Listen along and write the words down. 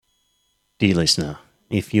Dear listener,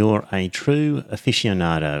 if you're a true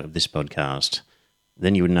aficionado of this podcast,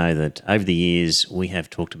 then you would know that over the years we have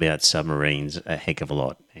talked about submarines a heck of a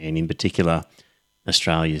lot, and in particular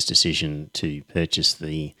Australia's decision to purchase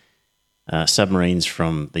the submarines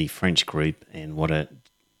from the French group, and what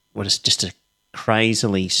is just a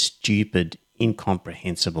crazily stupid,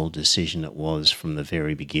 incomprehensible decision it was from the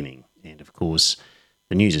very beginning. And of course,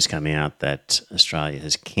 the news has come out that Australia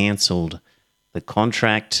has cancelled the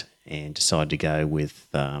contract and decided to go with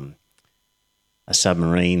a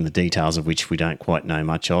submarine, the details of which we don't quite know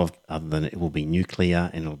much of, other than it will be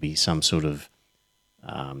nuclear and it will be some sort of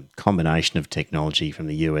combination of technology from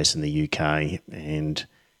the US and the UK. And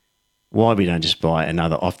why we don't just buy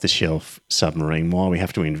another off-the-shelf submarine, why we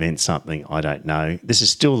have to invent something, I don't know. This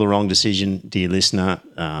is still the wrong decision, dear listener.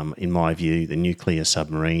 In my view, the nuclear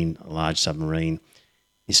submarine, a large submarine,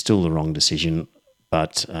 is still the wrong decision.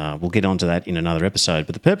 But we'll get onto that in another episode.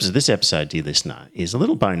 But the purpose of this episode, dear listener, is a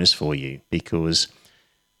little bonus for you, because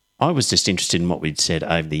I was just interested in what we'd said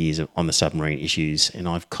over the years on the submarine issues, and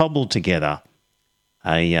I've cobbled together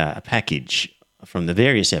a package from the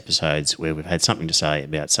various episodes where we've had something to say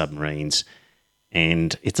about submarines.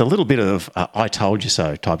 And it's a little bit of a I told you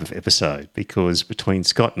so type of episode, because between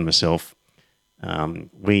Scott and myself,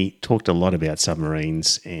 we talked a lot about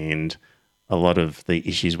submarines, and a lot of the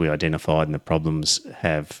issues we identified and the problems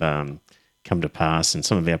have come to pass, and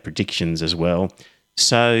some of our predictions as well.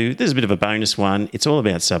 So there's a bit of a bonus one. It's all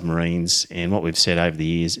about submarines and what we've said over the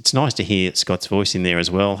years. It's nice to hear Scott's voice in there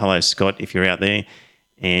as well. Hello, Scott, if you're out there.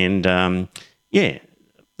 And the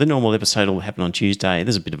normal episode will happen on Tuesday.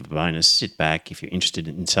 There's a bit of a bonus. Sit back if you're interested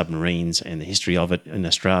in submarines and the history of it in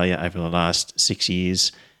Australia over the last 6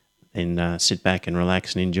 years. Then sit back and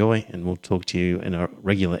relax and enjoy, and we'll talk to you in a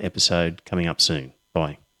regular episode coming up soon.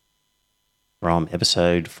 Bye. From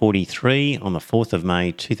episode 43 on the 4th of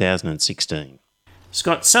May 2016.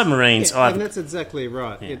 Scott, submarines... Yeah, and that's exactly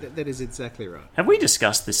right. Yeah. That is exactly right. Have we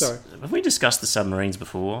discussed this? Sorry. Have we discussed the submarines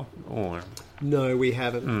before? Or No, we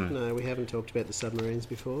haven't. No, we haven't talked about the submarines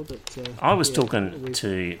before. But I was talking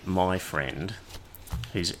to my friend,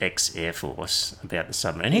 who's ex-Air Force, about the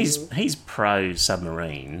submarine. He's pro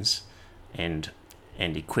submarines and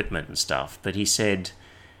equipment and stuff, but he said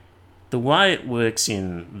the way it works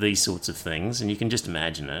in these sorts of things, and you can just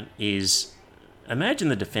imagine it, is imagine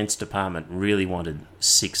the Defence Department really wanted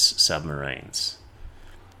 6 submarines.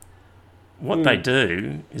 What they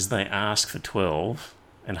do is they ask for 12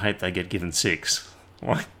 and hope they get given 6.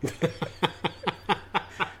 Like,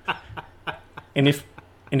 and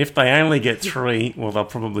if they only get 3, well, they'll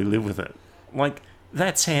probably live with it. Like,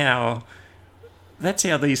 that's how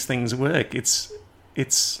these things work. It's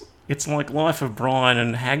like Life of Brian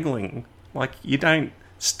and haggling. Like, you don't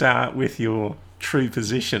start with your true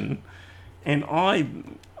position. And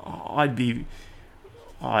I'd be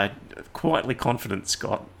quietly confident,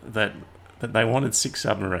 Scott, that they wanted 6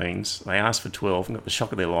 submarines. They asked for 12 and got the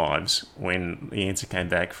shock of their lives when the answer came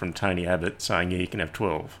back from Tony Abbott saying, yeah, you can have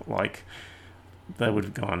 12. Like, they would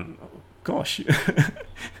have gone, oh, gosh.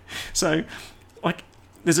 So, like,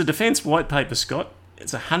 there's a defence white paper, Scott.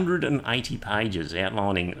 It's 180 pages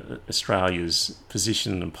outlining Australia's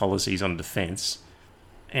position and policies on defence.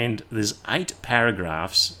 And there's 8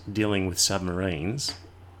 paragraphs dealing with submarines.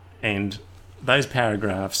 And those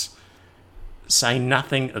paragraphs say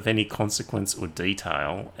nothing of any consequence or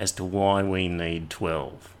detail as to why we need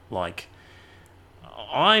 12. Like,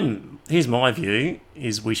 here's my view,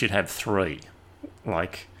 is we should have 3.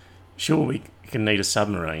 Like, sure, we can need a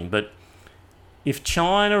submarine, but if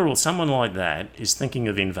China or someone like that is thinking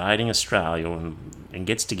of invading Australia and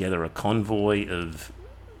gets together a convoy of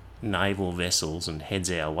naval vessels and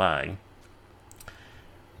heads our way,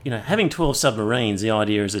 having 12 submarines, the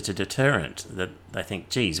idea is it's a deterrent, that they think,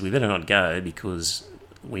 geez, we better not go because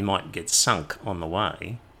we might get sunk on the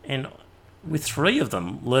way. And with 3 of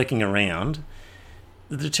them lurking around,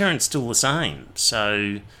 the deterrent's still the same.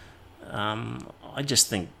 So I just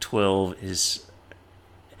think 12 is...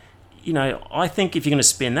 I think if you're going to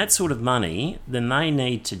spend that sort of money, then they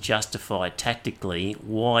need to justify tactically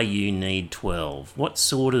why you need 12. What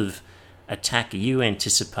sort of attack are you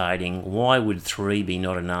anticipating? Why would 3 be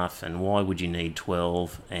not enough? And why would you need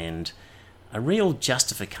 12? And a real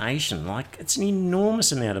justification. Like, it's an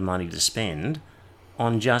enormous amount of money to spend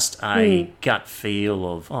on just a gut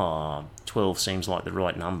feel of, 12 seems like the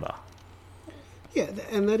right number. Yeah,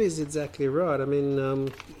 and that is exactly right. I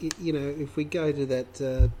mean, if we go to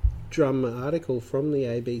that Drum article from the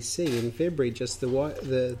ABC in February, just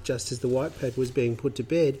as the white paper was being put to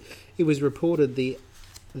bed, it was reported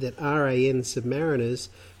that RAN Submariners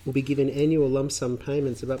will be given annual lump sum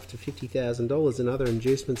payments of up to $50,000 and other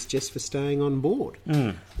inducements just for staying on board.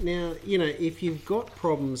 Now, if you've got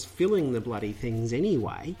problems filling the bloody things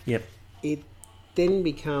anyway, Yep. it then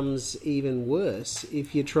becomes even worse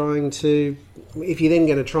if you're then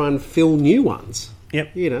going to try and fill new ones.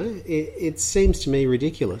 Yep. It seems to me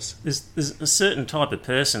ridiculous. There's a certain type of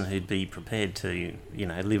person who'd be prepared to,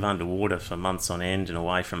 live underwater for months on end and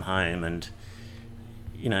away from home, and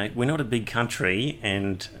we're not a big country,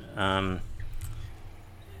 and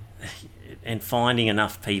finding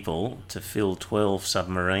enough people to fill 12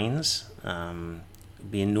 submarines would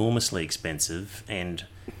be enormously expensive, and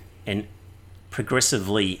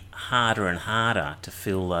progressively harder and harder to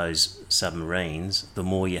fill those submarines the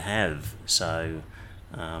more you have. So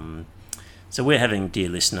we're having, dear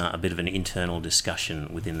listener, a bit of an internal discussion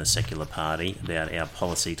within the Secular Party about our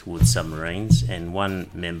policy towards submarines, and one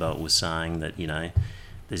member was saying that,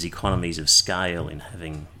 there's economies of scale in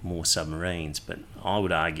having more submarines, but I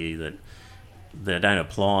would argue that they don't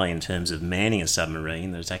apply in terms of manning a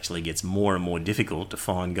submarine, that it actually gets more and more difficult to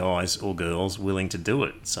find guys or girls willing to do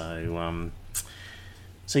it. So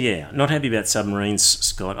yeah, not happy about submarines,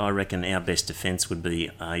 Scott. I reckon our best defence would be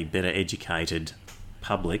a better educated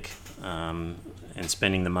public and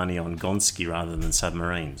spending the money on Gonski rather than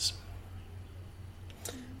submarines.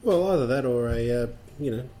 Well, either that or a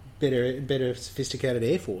better sophisticated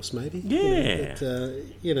air force, maybe. Yeah.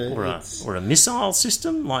 Or a missile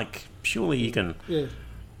system. Like, surely you can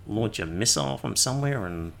launch a missile from somewhere,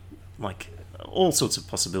 and like all sorts of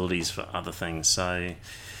possibilities for other things. So,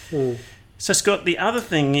 So Scott, the other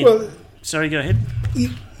thing. Sorry, go ahead.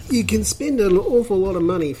 You can spend an awful lot of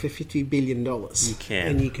money for $50 billion. You can.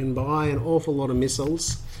 And you can buy an awful lot of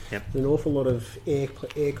missiles. Yep. An awful lot of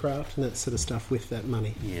aircraft and that sort of stuff with that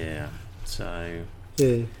money. Yeah. So,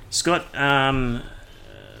 yeah. Scott,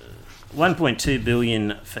 $1.2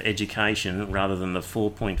 billion for education rather than the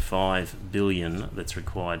 $4.5 billion that's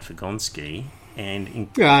required for Gonski.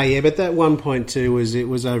 And but that 1.2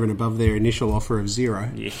 was over and above their initial offer of zero.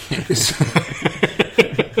 Yeah.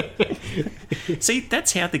 See,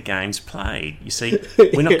 that's how the game's played. You see,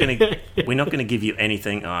 we're not going to give you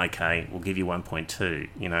anything. Oh, okay, we'll give you 1.2.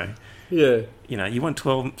 Yeah. You want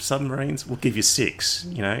 12 submarines? We'll give you 6.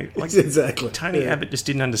 Like exactly. Tony Abbott just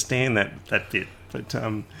didn't understand that bit. But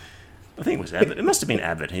I think it was Abbott. It must have been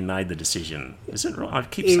Abbott who made the decision. Is it right? I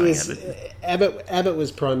keep saying Abbott. Abbott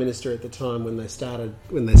was Prime Minister at the time when they started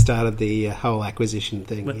the whole acquisition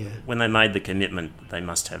thing. When they made the commitment, they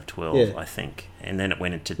must have 12, I think, and then it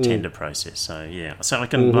went into tender process. So I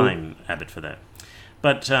can blame Abbott for that.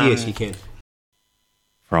 But yes, you can.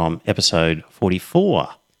 From episode 44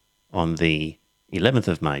 on the 11th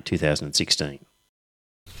of May 2016,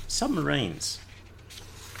 submarines.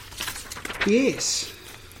 Yes.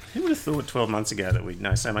 Who would have thought 12 months ago that we'd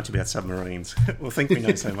know so much about submarines? Or think we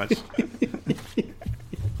know so much?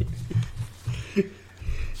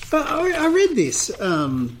 But I read this. It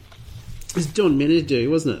was John Menadue,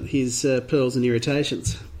 wasn't it? His Pearls and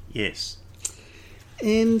Irritations. Yes.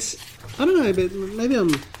 And I don't know, but maybe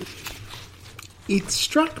it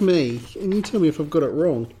struck me, and you tell me if I've got it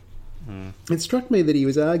wrong. It struck me that he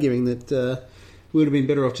was arguing that we would have been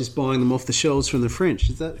better off just buying them off the shelves from the French.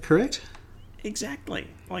 Is that correct? Exactly.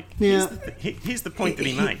 Like, now, here's the point that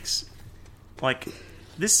he makes. Like,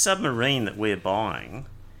 this submarine that we're buying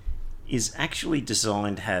is actually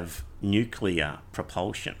designed to have nuclear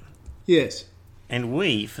propulsion. Yes. And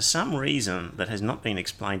we, for some reason that has not been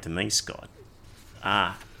explained to me, Scott,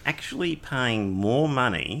 are actually paying more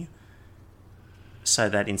money so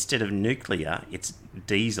that instead of nuclear, it's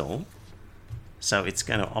diesel. So it's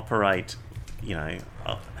going to operate, they're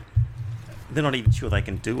not even sure they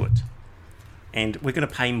can do it. And we're going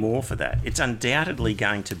to pay more for that. It's undoubtedly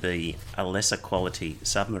going to be a lesser quality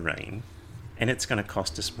submarine, and it's going to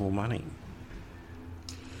cost us more money.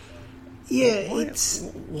 Yeah,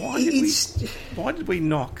 why did we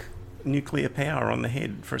knock nuclear power on the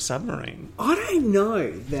head for a submarine? I don't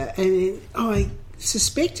know that, and I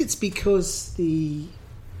suspect it's because the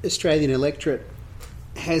Australian electorate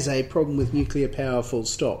has a problem with nuclear power, full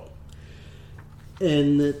stop.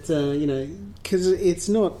 And that, because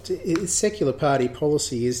it's Secular Party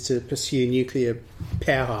policy is to pursue nuclear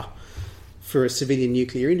power for a civilian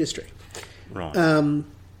nuclear industry. Right.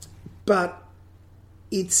 But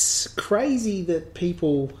it's crazy that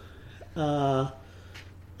people are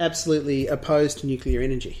absolutely opposed to nuclear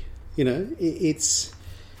energy. It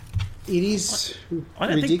is ridiculous.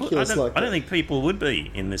 I don't think people would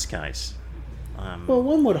be in this case. Well,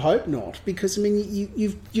 one would hope not, because I mean,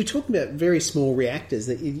 you're talking about very small reactors.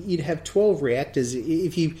 That you'd have 12 reactors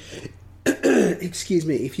if you excuse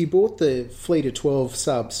me, if you bought the fleet of 12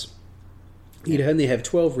 subs, you'd only have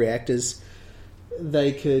 12 reactors.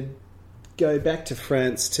 They could go back to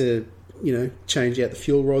France to, change out the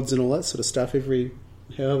fuel rods and all that sort of stuff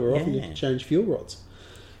however often you change fuel rods.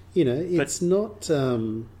 It's not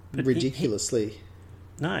ridiculously...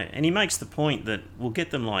 No, and he makes the point that we'll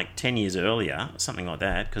get them like 10 years earlier, something like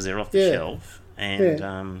that, because they're off the shelf,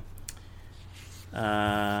 and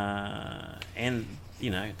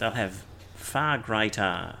they'll have far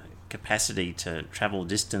greater capacity to travel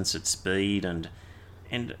distance at speed, and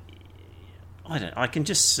I can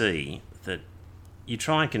just see that you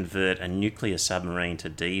try and convert a nuclear submarine to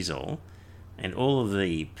diesel, and all of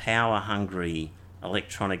the power-hungry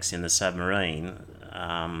electronics in the submarine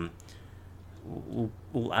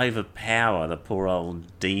will overpower the poor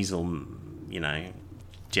old diesel,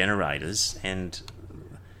 generators, and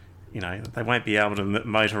they won't be able to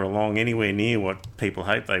motor along anywhere near what people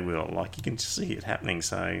hope they will. Like, you can see it happening.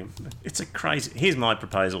 So it's a crazy... Here's my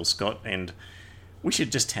proposal, Scott, and we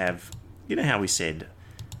should just have... You know how we said,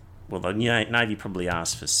 well, the Navy probably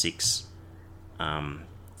asked for 6,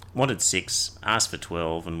 wanted 6, asked for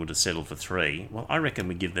 12, and would have settled for 3. Well, I reckon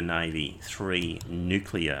we give the Navy 3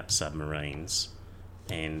 nuclear submarines,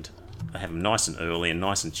 and they have them nice and early and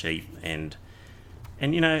nice and cheap, and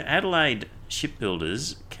Adelaide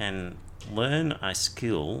shipbuilders can learn a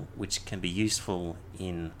skill which can be useful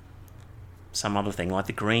in some other thing. Like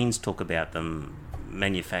the Greens talk about them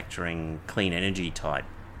manufacturing clean energy type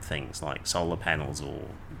things, like solar panels or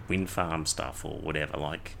wind farm stuff or whatever,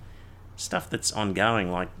 like stuff that's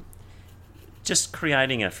ongoing, like just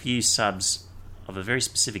creating a few subs of a very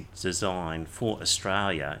specific design for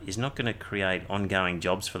Australia is not going to create ongoing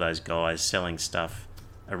jobs for those guys selling stuff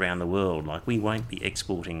around the world. Like, we won't be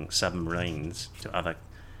exporting submarines to other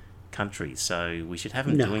countries, so we should have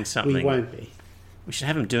them doing something. We won't be. We should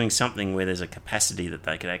have them doing something where there's a capacity that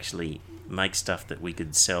they could actually make stuff that we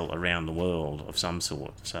could sell around the world of some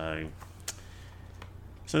sort. So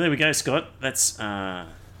there we go, Scott. That's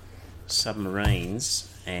submarines,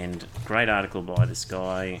 and great article by this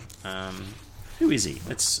guy. Who is he?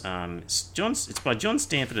 It's by John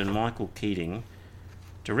Stanford and Michael Keating,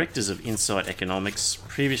 Directors of Insight Economics.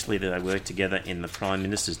 Previously, they worked together in the Prime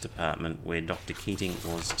Minister's Department, where Dr. Keating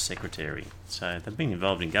was Secretary. So they've been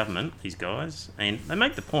involved in government, these guys, and they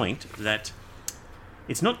make the point that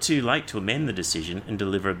it's not too late to amend the decision and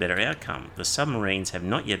deliver a better outcome. The submarines have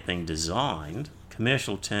not yet been designed,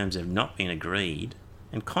 commercial terms have not been agreed,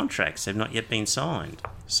 and contracts have not yet been signed.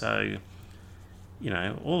 So,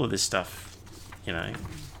 all of this stuff,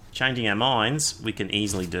 changing our minds, we can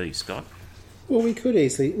easily do, Scott. Well, we could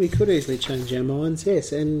easily change our minds,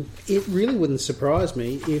 yes, and it really wouldn't surprise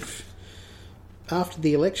me if after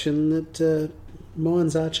the election that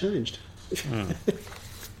minds are changed.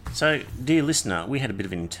 So, dear listener, we had a bit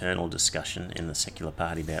of an internal discussion in the Secular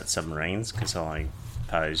Party about submarines, because I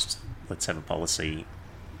proposed, let's have a policy,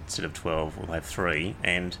 instead of 12, we'll have 3,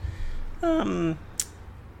 and a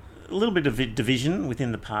little bit of division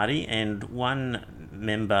within the party, and one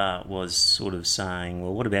member was sort of saying,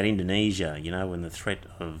 well, what about Indonesia, and the threat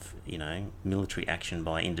of, military action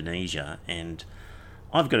by Indonesia. And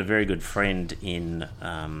I've got a very good friend in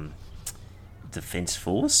Defence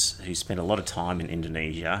Force who spent a lot of time in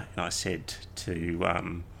Indonesia, and I said to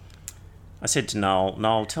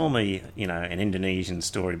Noel, tell me, an Indonesian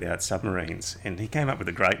story about submarines. And he came up with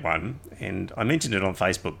a great one, and I mentioned it on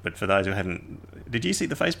Facebook, but for those who haven't... Did you see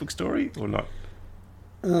the Facebook story or not?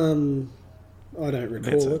 I don't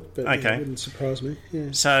recall it, but okay. It wouldn't surprise me. Yeah.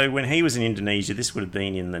 So when he was in Indonesia, this would have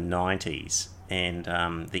been in the 90s, and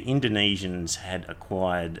the Indonesians had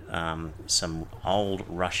acquired some old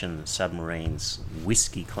Russian submarines,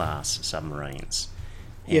 whiskey-class submarines.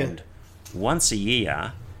 And once a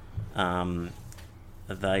year...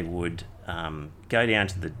 they would go down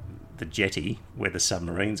to the jetty where the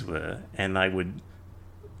submarines were, and they would,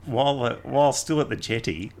 while still at the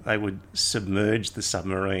jetty, they would submerge the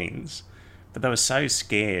submarines. But they were so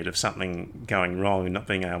scared of something going wrong and not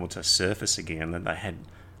being able to surface again that they had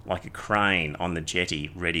like a crane on the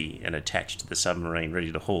jetty ready and attached to the submarine,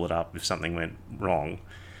 ready to haul it up if something went wrong.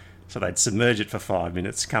 So they'd submerge it for 5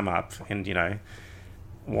 minutes, come up and,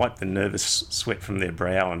 wipe the nervous sweat from their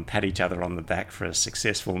brow and pat each other on the back for a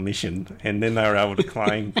successful mission, and then they were able to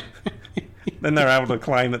claim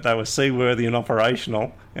that they were seaworthy and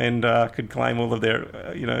operational, and could claim all of their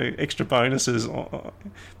extra bonuses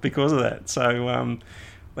because of that. So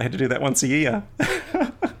they had to do that once a year.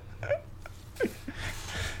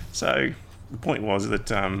 So the point was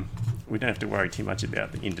that we don't have to worry too much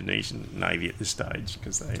about the Indonesian Navy at this stage,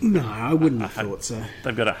 because I wouldn't have thought so.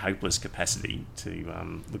 They've got a hopeless capacity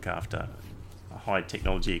to look after a high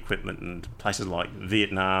technology equipment, and places like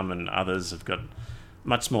Vietnam and others have got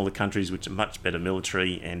much smaller countries which are much better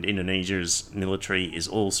military, and Indonesia's military is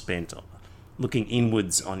all spent looking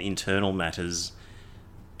inwards on internal matters,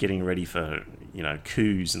 getting ready for,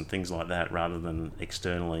 coups and things like that, rather than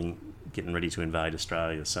externally getting ready to invade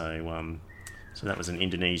Australia. So that was an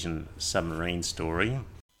Indonesian submarine story.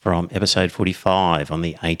 From episode 45 on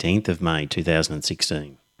the 18th of May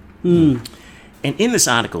 2016. And in this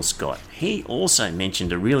article, Scott, he also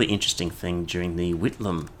mentioned a really interesting thing during the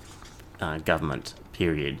Whitlam government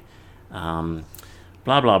period. Blah,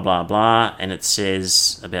 blah, blah, blah. And it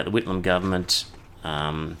says about the Whitlam government,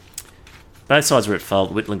 both sides were at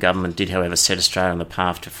fault. The Whitlam government did, however, set Australia on the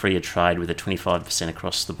path to freer trade with a 25%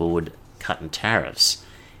 across-the-board cut in tariffs.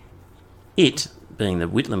 It, being the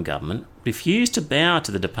Whitlam government, refused to bow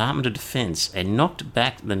to the Department of Defence and knocked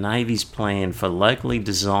back the Navy's plan for locally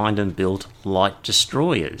designed and built light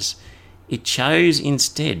destroyers. It chose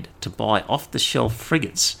instead to buy off-the-shelf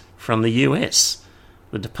frigates from the US.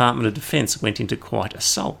 The Department of Defence went into quite a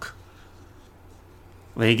sulk.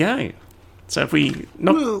 There you go. So if we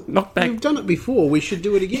knock back... We've done it before, we should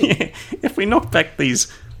do it again. Yeah, if we knock back these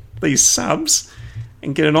subs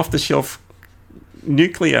and get an off-the-shelf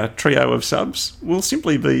nuclear trio of subs, we'll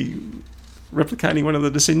simply be replicating one of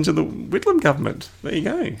the decisions of the Whitlam government. There you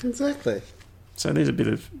go. Exactly. So there's a bit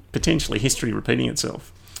of potentially history repeating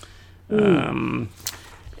itself. And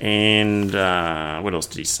what else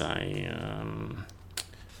did he say?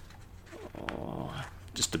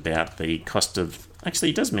 Just about the cost of... Actually,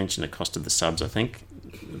 he does mention the cost of the subs, I think.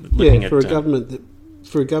 For a government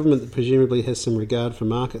that presumably has some regard for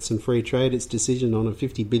markets and free trade, its decision on a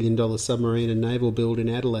 $50 billion submarine and naval build in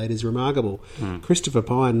Adelaide is remarkable. Christopher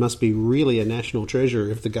Pyne must be really a national treasure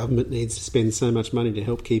if the government needs to spend so much money to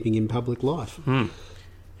help keeping in public life.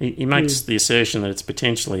 He makes the assertion that it's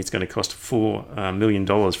going to cost $4 million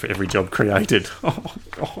for every job created. Oh,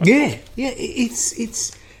 God. Yeah,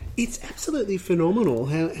 it's absolutely phenomenal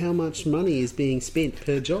how much money is being spent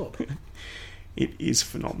per job. It is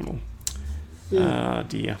phenomenal. Yeah. Oh,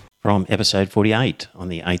 dear. From episode 48 on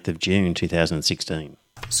the 8th of June 2016.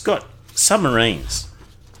 Scott, submarines.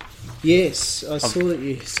 Yes, I saw that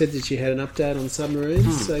you said that you had an update on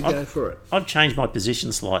submarines, so go for it. I've changed my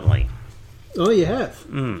position slightly. Oh, you have?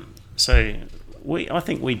 So I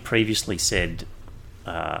think we'd previously said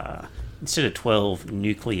instead of 12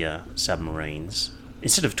 nuclear submarines,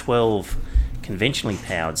 instead of 12 conventionally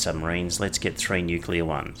powered submarines, let's get 3 nuclear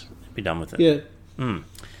ones. Be done with it. Yeah.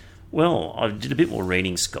 Well, I did a bit more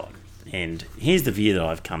reading, Scott, and here's the view that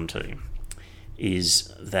I've come to,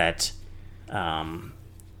 is that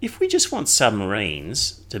if we just want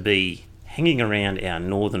submarines to be hanging around our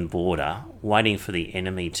northern border, waiting for the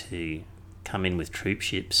enemy to come in with troop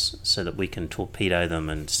ships so that we can torpedo them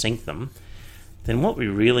and sink them, then what we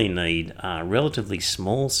really need are relatively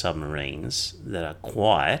small submarines that are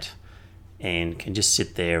quiet and can just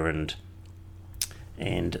sit there and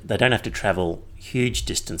they don't have to travel huge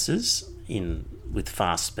distances with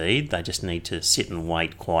fast speed. They just need to sit and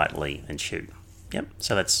wait quietly and shoot. Yep.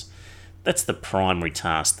 So that's the primary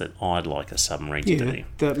task that I'd like a submarine to do.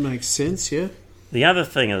 That makes sense, yeah. The other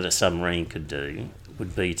thing that a submarine could do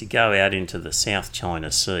would be to go out into the South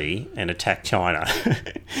China Sea and attack China.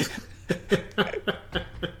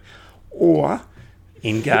 Or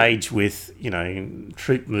engage with,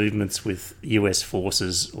 troop movements with US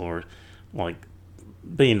forces, or like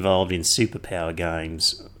be involved in superpower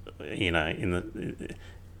games,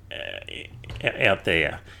 out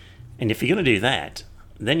there. And if you're going to do that,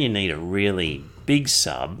 then you need a really big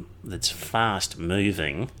sub that's fast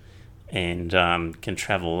moving and can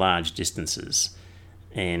travel large distances.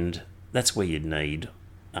 And that's where you'd need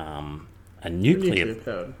a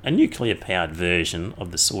nuclear-powered version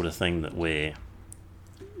of the sort of thing that we're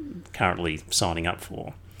currently signing up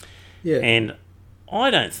for. Yeah. And I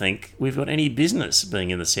don't think we've got any business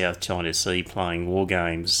being in the South China Sea playing war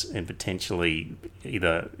games and potentially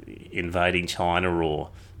either invading China or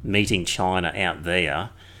meeting China out there.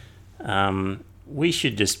 We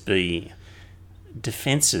should just be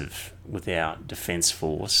defensive with our defence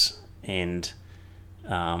force. And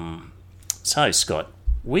so, Scott,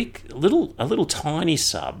 a little tiny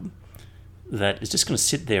sub that is just going to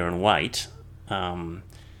sit there and wait.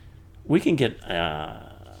 We can get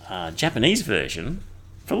a Japanese version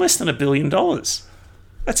for less than $1 billion.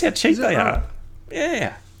 That's how cheap they are.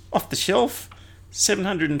 Yeah, off the shelf,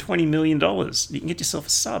 $720 million. You can get yourself a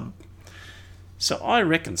sub. So I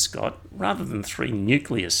reckon, Scott, rather than 3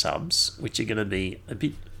 nuclear subs, which are going to be a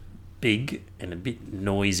bit big and a bit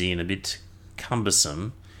noisy and a bit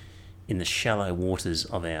cumbersome in the shallow waters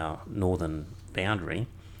of our northern boundary,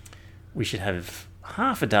 we should have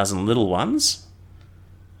half a dozen little ones,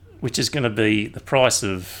 which is going to be the price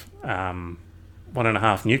of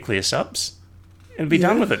 1.5 nuclear subs, and be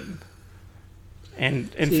done with it.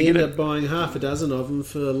 And so you end up buying half a dozen of them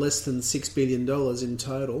for less than $6 billion in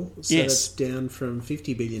total. So that's down from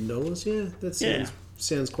 $50 billion. Yeah, that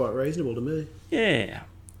sounds quite reasonable to me. Yeah,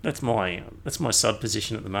 that's my sub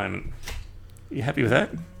position at the moment. You happy with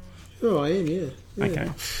that? Oh, I am, yeah. Okay,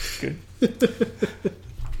 good.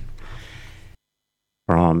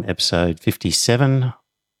 From episode 57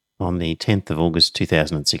 on the 10th of August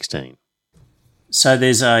 2016. So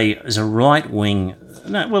there's a right wing.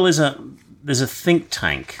 There's a think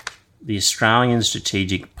tank, the Australian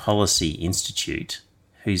Strategic Policy Institute,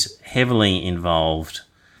 who's heavily involved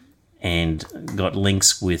and got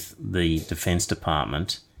links with the Defence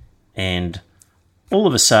Department, and all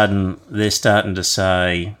of a sudden they're starting to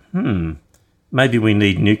say, maybe we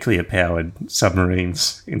need nuclear-powered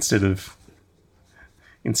submarines instead of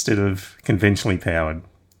conventionally powered.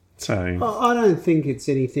 So I don't think it's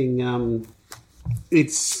anything. I don't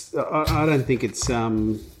think it's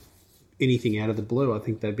anything out of the blue. I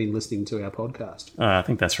think they've been listening to our podcast. I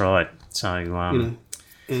think that's right. So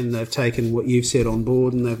and they've taken what you've said on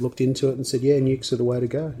board, and they've looked into it and said, "Yeah, nukes are the way to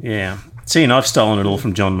go." Yeah. See, and I've stolen it all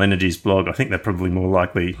from John Lenergy's blog. I think they've probably more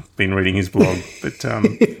likely been reading his blog, but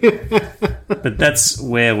that's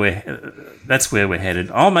where we're headed.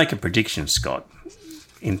 I'll make a prediction, Scott.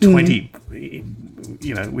 In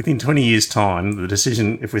within 20 years' time, the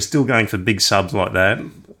decision, if we're still going for big subs like that,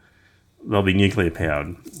 they'll be nuclear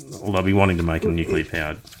powered, or they'll be wanting to make them nuclear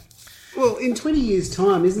powered. Well, in 20 years'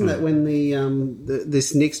 time, isn't that when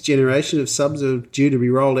this next generation of subs are due to be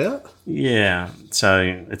rolled out? Yeah.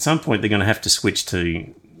 So at some point, they're going to have to switch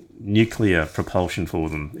to nuclear propulsion for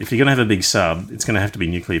them. If you're going to have a big sub, it's going to have to be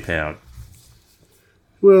nuclear powered.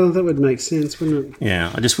 Well, that would make sense, wouldn't it?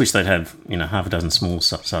 Yeah. I just wish they'd have half a dozen small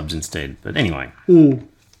subs instead. But anyway.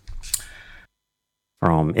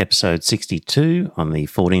 From episode 62 on the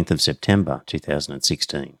 14th of September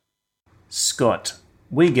 2016. Scott,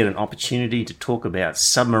 we get an opportunity to talk about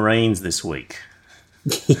submarines this week.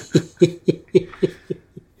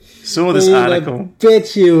 Saw this article. I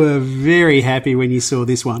bet you were very happy when you saw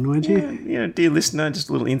this one, weren't you? Yeah, dear listener, just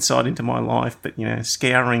a little insight into my life, but,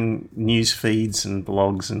 scouring news feeds and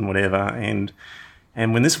blogs and whatever, and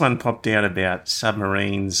when this one popped out about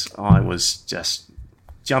submarines, I was just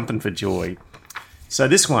jumping for joy. So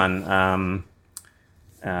this one,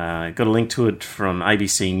 got a link to it from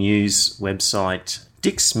ABC News website.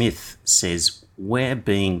 Dick Smith says, "We're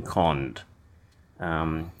being conned."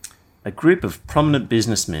 A group of prominent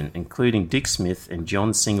businessmen, including Dick Smith and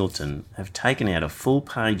John Singleton, have taken out a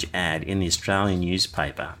full-page ad in the Australian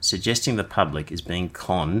newspaper suggesting the public is being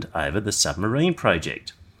conned over the submarine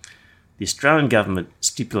project. The Australian government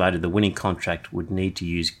stipulated the winning contract would need to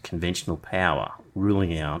use conventional power,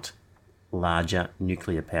 ruling out larger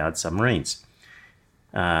nuclear-powered submarines.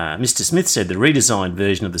 Mr. Smith said the redesigned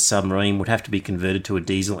version of the submarine would have to be converted to a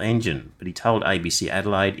diesel engine, but he told ABC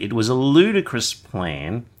Adelaide it was a ludicrous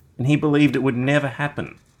plan and he believed it would never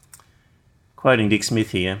happen. Quoting Dick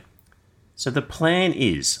Smith here, "So the plan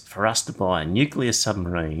is for us to buy a nuclear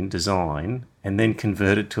submarine design and then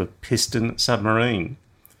convert it to a piston submarine.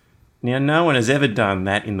 Now, no one has ever done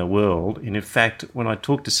that in the world, and in fact, when I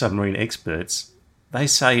talk to submarine experts, they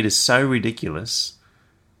say it is so ridiculous,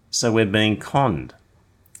 so we're being conned."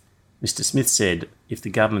 Mr. Smith said if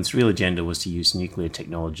the government's real agenda was to use nuclear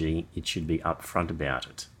technology, it should be upfront about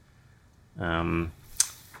it.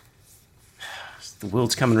 The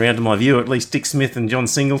world's coming round to my view. At least Dick Smith and John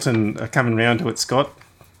Singleton are coming round to it, Scott.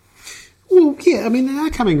 Well, yeah, I mean, they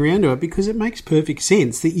are coming round to it because it makes perfect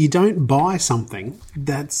sense that you don't buy something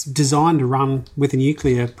that's designed to run with a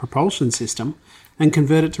nuclear propulsion system and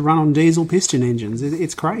convert it to run on diesel piston engines.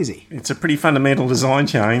 It's crazy. It's a pretty fundamental design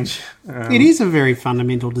change. It is a very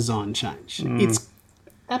fundamental design change. It's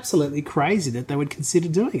absolutely crazy that they would consider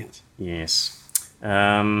doing it. Yes.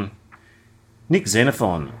 Nick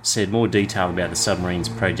Xenophon said more detail about the submarines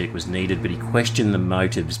project was needed, but he questioned the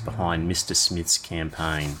motives behind Mr. Smith's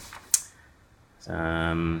campaign.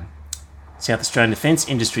 South Australian Defence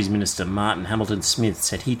Industries Minister Martin Hamilton-Smith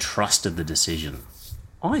said he trusted the decision.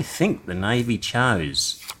 "I think the Navy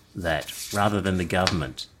chose that rather than the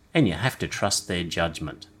government, and you have to trust their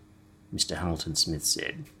judgment," Mr. Hamilton-Smith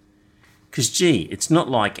said. Because, gee, it's not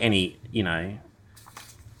like any,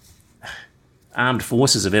 armed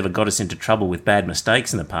forces have ever got us into trouble with bad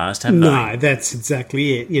mistakes in the past, have they? No, that's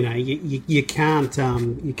exactly it. You can't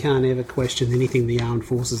ever question anything the armed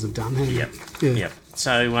forces have done, have you? Yep.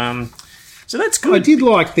 So So that's I good. did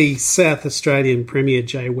like the South Australian Premier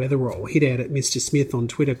Jay Weatherall hit out at Mr. Smith on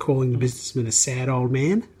Twitter, calling the businessman a sad old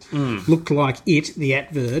man. Looked like it, the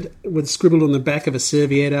advert, was scribbled on the back of a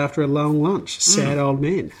serviette after a long lunch. Sad old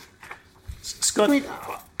man. Scott,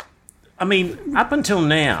 I mean, up until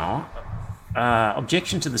now,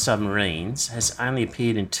 objection to the submarines has only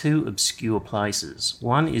appeared in two obscure places.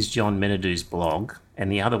 One is John Menadou's blog,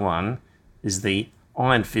 and the other one is the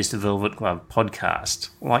Iron Fist Velvet Glove podcast.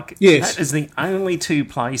 Yes. That is the only two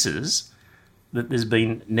places that there's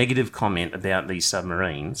been negative comment about these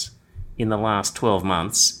submarines in the last 12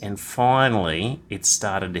 months, and finally it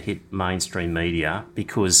started to hit mainstream media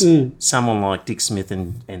because someone like Dick Smith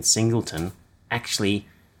and Singleton actually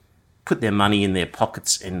put their money in their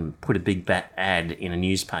pockets and put a big ad in a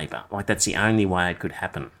newspaper. That's the only way it could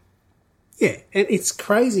happen. Yeah, and it's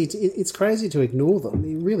crazy. It's crazy to ignore them.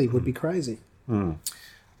 It really would be crazy.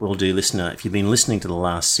 Well, dear listener, if you've been listening to the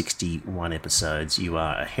last 61 episodes, you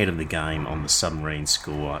are ahead of the game on the submarine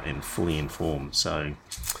score and fully informed. So,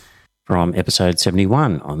 from episode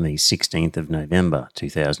 71 on the 16th of November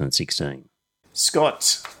 2016.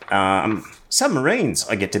 Scott, submarines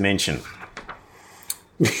I get to mention.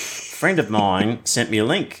 A friend of mine sent me a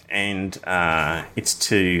link, and it's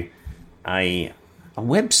to a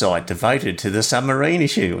website devoted to the submarine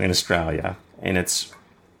issue in Australia, and it's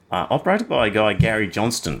operated by a guy, Gary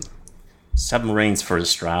Johnston, Submarines for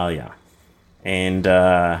Australia. And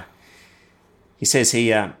he says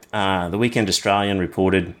here, the Weekend Australian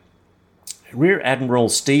reported, Rear Admiral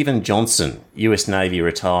Stephen Johnson, US Navy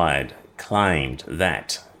retired, claimed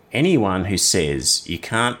that anyone who says you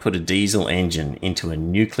can't put a diesel engine into a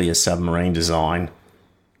nuclear submarine design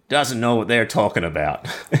doesn't know what they're talking about.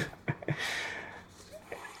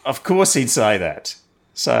 Of course he'd say that.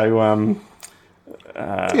 So,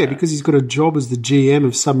 yeah, because he's got a job as the GM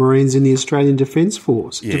of submarines in the Australian Defence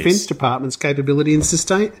Force, Yes. Defence Department's Capability and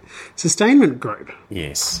Sustainment Group.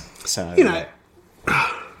 yes. So,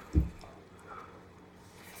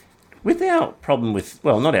 with our problem with,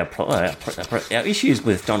 well, not our issues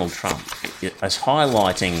with Donald Trump is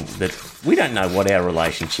highlighting that we don't know what our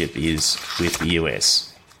relationship is with the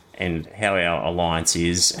US and how our alliance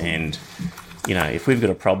is, and, if we've got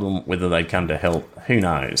a problem, whether they'd come to help, who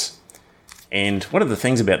knows. And one of the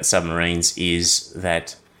things about the submarines is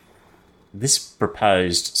that this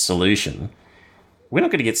proposed solution, we're not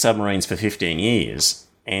going to get submarines for 15 years,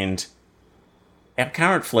 and our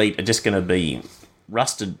current fleet are just going to be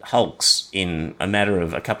rusted hulks in a matter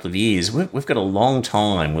of a couple of years. We've got a long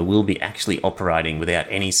time where we'll be actually operating without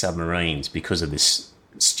any submarines because of this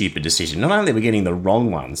stupid decision. Not only are we getting the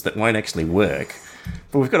wrong ones that won't actually work,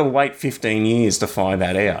 but we've got to wait 15 years to find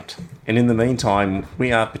that out. And in the meantime,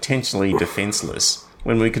 we are potentially defenceless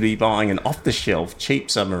when we could be buying an off-the-shelf cheap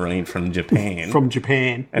submarine from Japan.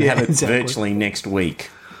 And have it virtually next week.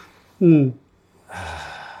 So,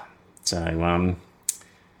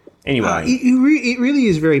 anyway. It really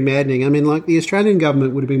is very maddening. I mean, the Australian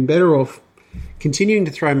government would have been better off continuing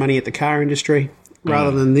to throw money at the car industry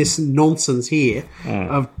rather than this nonsense here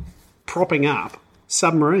of propping up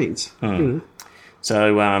submarines.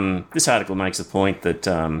 So this article makes the point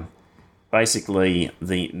that basically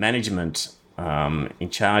the management in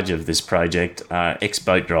charge of this project are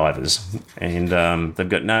ex-boat drivers, and they've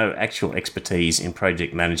got no actual expertise in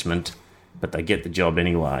project management, but they get the job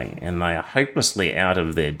anyway, and they are hopelessly out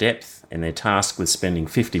of their depth, and they're tasked with spending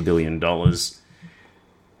 $50 billion.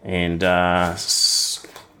 And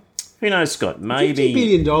who knows, Scott, maybe...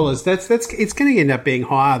 $50 billion, that's it's going to end up being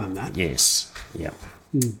higher than that. Yes, yep.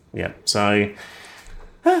 Yep, so...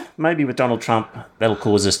 maybe with Donald Trump, that'll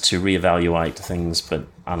cause us to reevaluate things, but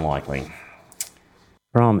unlikely.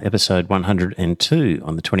 From episode 102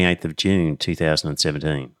 on the 28th of June,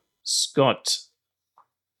 2017. Scott,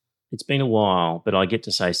 it's been a while, but I get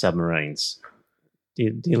to say submarines.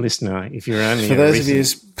 Dear listener, if you're only For those of you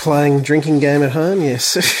playing drinking game at home,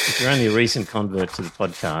 yes. if you're only a recent convert to the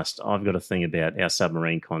podcast, I've got a thing about our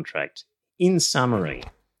submarine contract. In summary,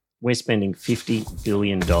 we're spending $50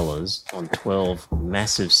 billion on 12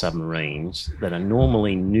 massive submarines that are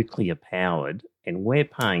normally nuclear powered, and we're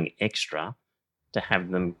paying extra to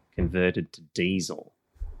have them converted to diesel.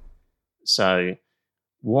 So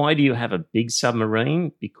why do you have a big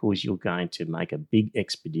submarine? Because you're going to make a big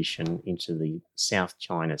expedition into the South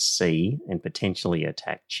China Sea and potentially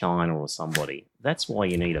attack China or somebody. That's why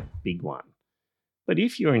you need a big one. But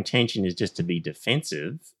if your intention is just to be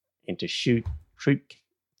defensive and to shoot troop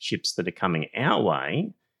ships that are coming our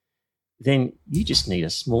way, then you just need a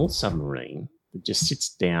small submarine that just sits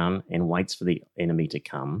down and waits for the enemy to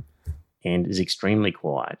come and is extremely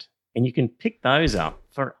quiet. And you can pick those up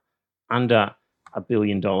for under $1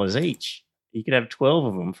 billion each. You could have 12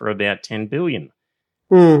 of them for about 10 billion.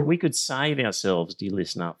 Mm. We could save ourselves, dear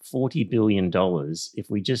listener, $40 billion if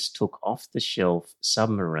we just took off-the-shelf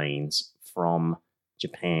submarines from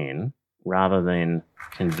Japan rather than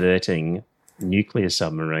converting nuclear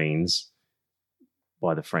submarines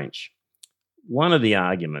by the French. One of the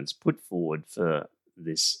arguments put forward for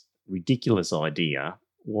this ridiculous idea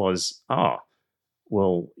was,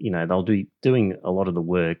 they'll be doing a lot of the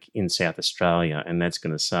work in South Australia and that's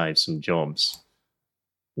going to save some jobs.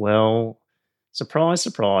 Well, surprise,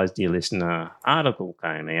 surprise, dear listener, article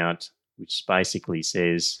came out which basically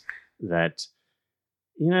says that,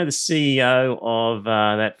 the CEO of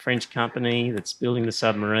that French company that's building the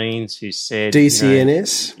submarines who said...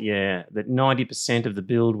 DCNS? That 90% of the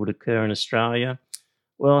build would occur in Australia.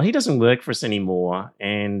 Well, he doesn't work for us anymore.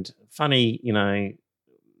 And funny,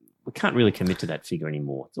 we can't really commit to that figure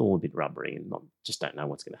anymore. It's all a bit rubbery and just don't know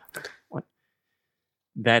what's going to happen. What?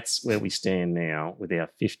 That's where we stand now with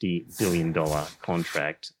our $50 billion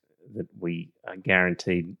contract that we are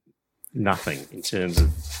guaranteed nothing in terms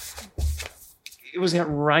of... It was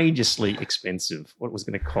outrageously expensive what it was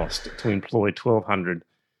going to cost to employ 1,200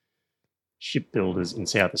 shipbuilders in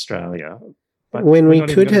South Australia. But when we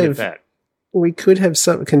could have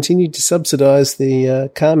continued to subsidise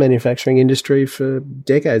the car manufacturing industry for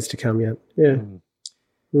decades to come yet. Yeah.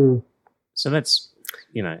 So that's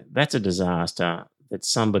a disaster that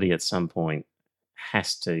somebody at some point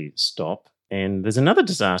has to stop. And there's another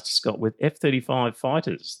disaster, Scott, with F-35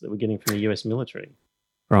 fighters that we're getting from the US military.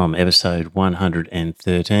 From episode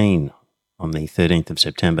 113 on the 13th of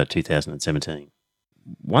September 2017.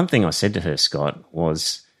 One thing I said to her, Scott,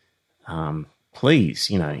 was, please,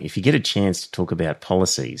 if you get a chance to talk about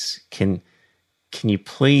policies, can you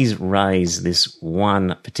please raise this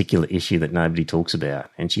one particular issue that nobody talks about?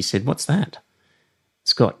 And she said, what's that?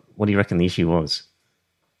 Scott, what do you reckon the issue was?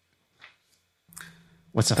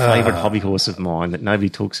 What's a favourite hobby horse of mine that nobody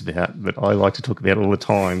talks about, but I like to talk about all the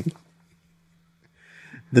time?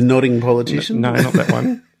 The nodding politician? No, not that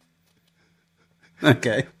one.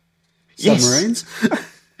 Okay. Yes. Submarines? I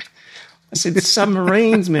said,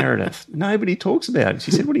 submarines, Meredith. Nobody talks about it.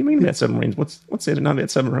 She said, what do you mean about submarines? What's there to know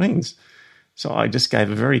about submarines? So I just gave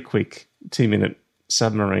a very quick 2-minute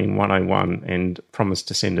submarine 101 and promised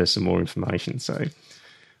to send her some more information. So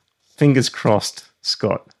fingers crossed,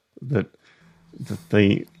 Scott, that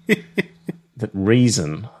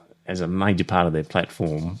Reason, as a major part of their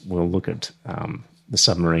platform, will look at the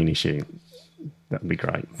submarine issue. That would be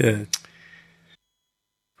great. Yeah.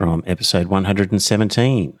 From episode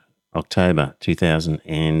 117, October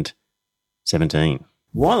 2017.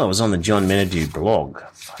 While I was on the John Menadue blog,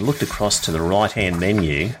 I looked across to the right-hand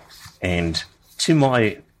menu and, to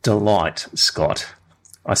my delight, Scott,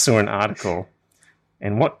 I saw an article.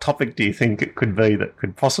 And what topic do you think it could be that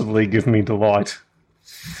could possibly give me delight?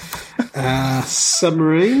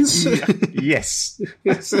 Submarines? Yes.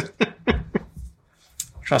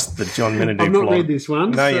 Trust the John Menadue blog. I've not read this one.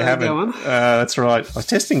 No, you haven't. Go on. That's right. I was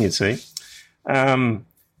testing you, see.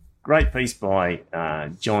 Great piece by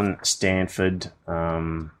John Stanford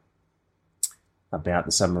about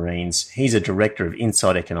the submarines. He's a director of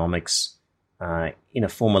Inside Economics. In a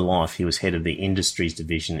former life, he was head of the Industries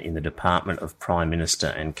Division in the Department of Prime Minister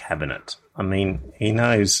and Cabinet. I mean, he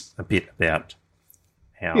knows a bit about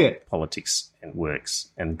how politics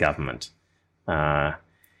works and government.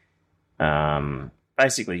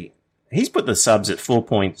 Basically, he's put the subs at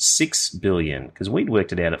 4.6 billion because we'd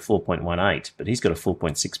worked it out at 4.18, but he's got a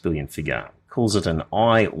 4.6 billion figure. Calls it an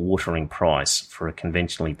eye-watering price for a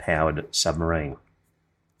conventionally powered submarine.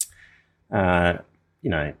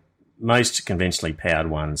 Most conventionally powered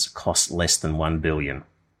ones cost less than 1 billion.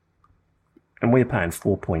 And we're paying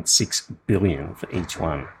 4.6 billion for each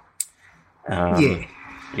one. Yeah.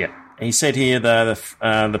 He said here, though,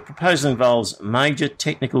 the proposal involves major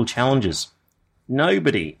technical challenges.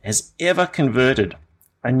 Nobody has ever converted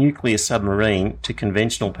a nuclear submarine to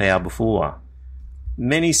conventional power before.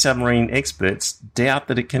 Many submarine experts doubt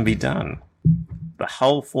that it can be done. The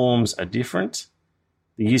hull forms are different.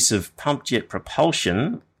 The use of pump jet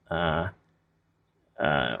propulsion,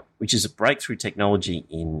 which is a breakthrough technology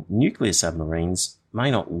in nuclear submarines,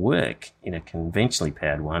 may not work in a conventionally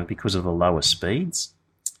powered one because of the lower speeds.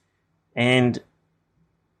 And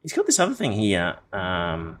he's got this other thing here,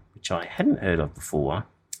 which I hadn't heard of before,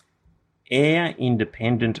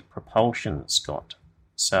 air-independent propulsion, Scott.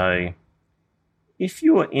 So if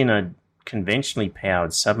you're in a conventionally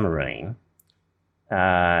powered submarine,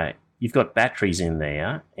 you've got batteries in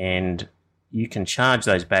there and you can charge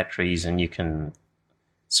those batteries and you can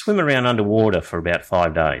swim around underwater for about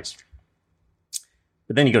 5 days.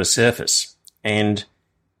 But then you've got a surface, and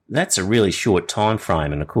that's a really short time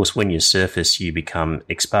frame. And, of course, when you surface, you become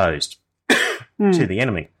exposed to the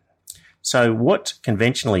enemy. So what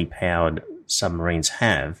conventionally powered submarines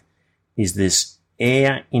have is this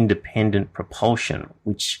air-independent propulsion,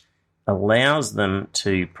 which allows them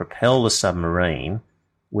to propel the submarine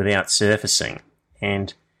without surfacing.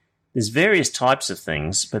 And there's various types of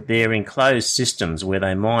things, but they're enclosed systems where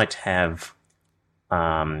they might have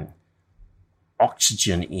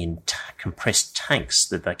oxygen in compressed tanks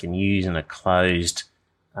that they can use in a closed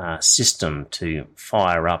system to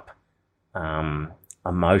fire up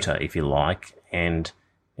a motor, if you like, and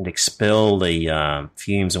expel the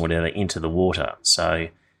fumes and whatever into the water. So,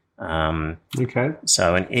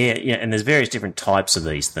 So an air, and there's various different types of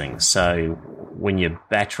these things. So when your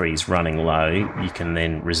battery's running low, you can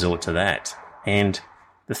then resort to that. And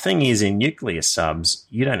the thing is, in nuclear subs,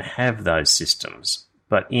 you don't have those systems.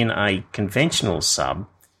 But in a conventional sub,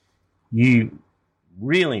 you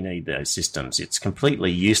really need those systems. It's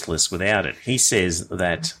completely useless without it. He says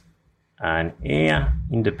that an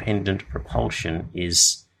air-independent propulsion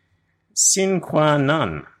is sine qua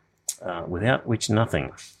non, without which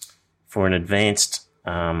nothing, for an advanced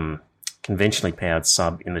conventionally powered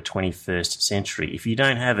sub in the 21st century. If you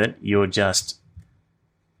don't have it, you're just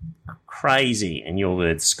crazy, in your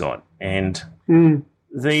words, Scott. And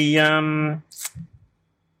the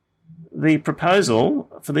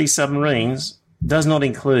proposal for these submarines does not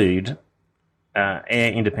include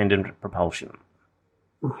air-independent propulsion.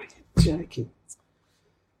 Oh, you're joking.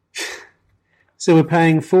 So we're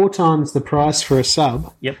paying 4 times the price for a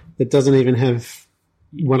sub that doesn't even have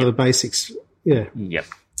one of the basics. Yeah. Yep.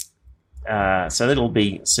 So it'll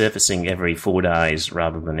be surfacing every 4 days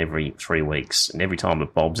rather than every 3 weeks. And every time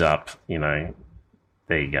it bobs up, there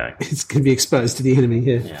you go. It's going to be exposed to the enemy,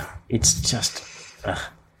 Yeah. It's just...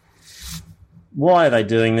 why are they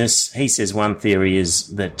doing this? He says one theory is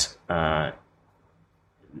that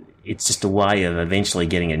it's just a way of eventually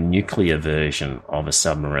getting a nuclear version of a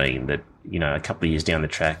submarine that, a couple of years down the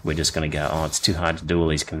track, we're just going to go, it's too hard to do all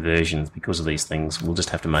these conversions because of these things. We'll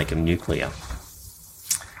just have to make them nuclear.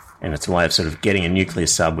 And it's a way of sort of getting a nuclear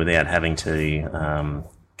sub without having to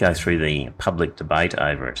go through the public debate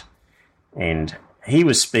over it. And he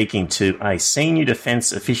was speaking to a senior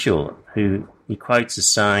defence official who he quotes as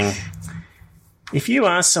saying, "If you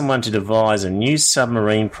ask someone to devise a new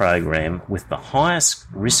submarine program with the highest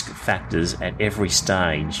risk factors at every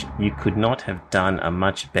stage, you could not have done a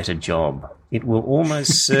much better job. It will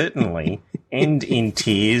almost certainly end in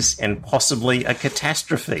tears and possibly a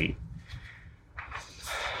catastrophe."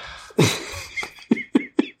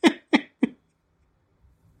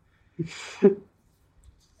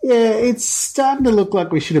 Yeah, it's starting to look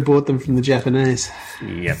like we should have bought them from the Japanese.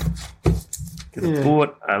 Yep. They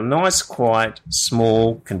bought a nice, quiet,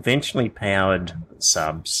 small, conventionally powered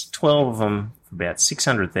subs, 12 of them for about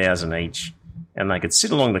 600,000 each, and they could sit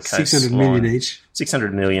along the coastline. 600 million each.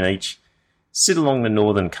 600 million each, sit along the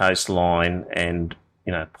northern coastline and,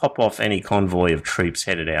 pop off any convoy of troops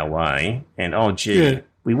headed our way. And,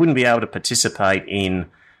 we wouldn't be able to participate in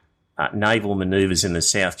naval manoeuvres in the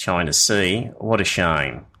South China Sea. What a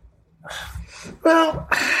shame. Well,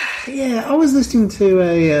 yeah, I was listening to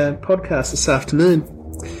a podcast this afternoon,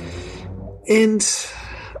 and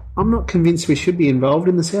I'm not convinced we should be involved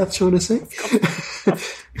in the South China Sea.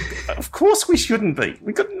 Of course we shouldn't be.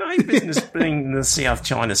 We've got no business being in the South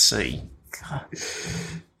China Sea.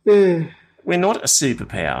 Yeah. We're not a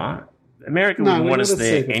superpower. America wouldn't want us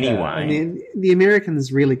there anyway. I mean, the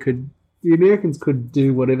Americans really could. The Americans could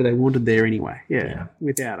do whatever they wanted there anyway. Yeah.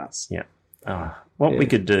 Without us. Yeah. What we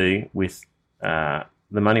could do with the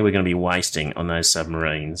money we're going to be wasting on those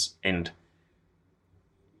submarines, and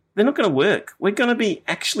they're not going to work. We're going to be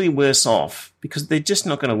actually worse off because they're just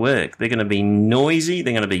not going to work. They're going to be noisy.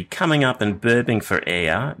 They're going to be coming up and burping for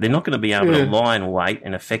air. They're not going to be able to lie in wait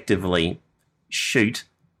and effectively shoot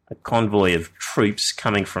a convoy of troops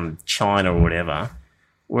coming from China or whatever.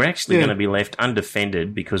 We're actually going to be left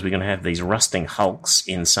undefended because we're going to have these rusting hulks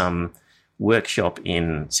in some workshop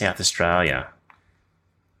in South Australia.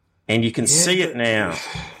 And you can see it now.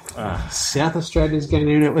 South Australia's going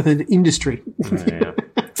in it with an industry. Yeah.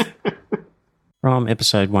 From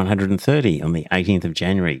episode 130 on the 18th of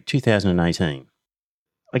January, 2018.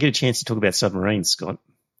 I get a chance to talk about submarines, Scott.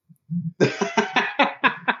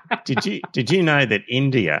 Did you know that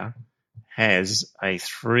India has a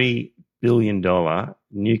 $3 billion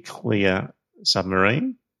nuclear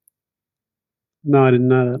submarine? No, I didn't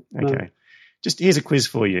know that. Okay. Just here's a quiz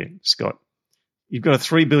for you, Scott. You've got a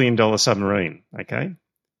 $3 billion submarine, okay?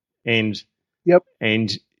 And you're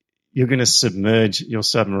going to submerge your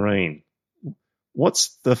submarine.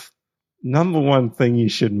 What's the number one thing you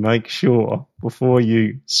should make sure before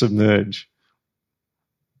you submerge?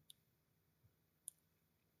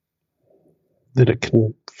 That it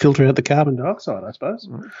can filter out the carbon dioxide, I suppose.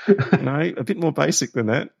 No, a bit more basic than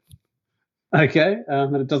that. Okay,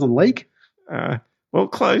 that it doesn't leak. Well,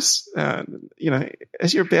 close.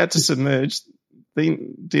 As you're about to submerge,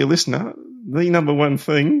 dear listener, the number one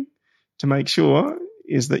thing to make sure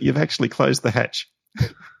is that you've actually closed the hatch.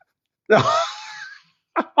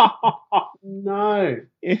 No.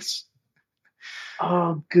 Yes.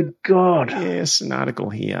 Oh, good God. Yes, an article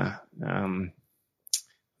here.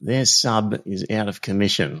 Their sub is out of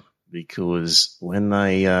commission because when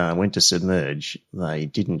they went to submerge, they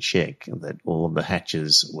didn't check that all of the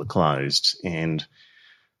hatches were closed, and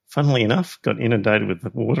funnily enough, got inundated with the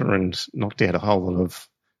water and knocked out a whole lot of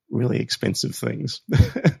really expensive things.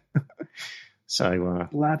 So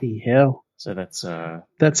bloody hell! So that's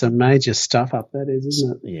a major stuff up. That is,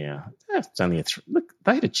 isn't it? Yeah, it's only look.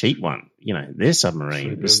 They had a cheap one. Their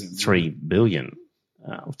submarine was $3 billion,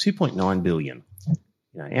 2.9 billion.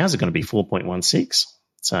 Ours are going to be 4.16.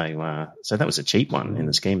 So that was a cheap one in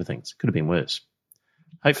the scheme of things. Could have been worse.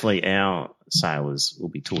 Hopefully, our sailors will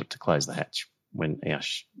be taught to close the hatch when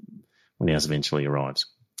ours eventually arrives.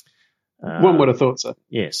 One would have thought so.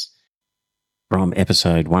 Yes. From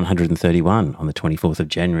episode 131 on the 24th of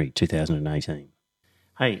January 2018.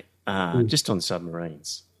 Hey, just on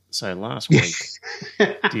submarines. So last week,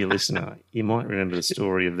 dear listener, you might remember the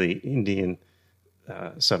story of the Indian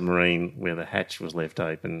submarine where the hatch was left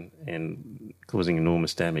open and causing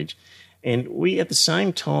enormous damage. And we, at the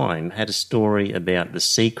same time, had a story about The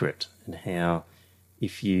Secret and how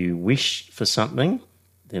if you wish for something,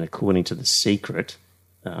 then according to The Secret,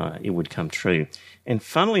 it would come true. And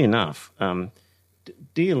funnily enough,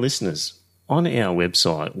 dear listeners, on our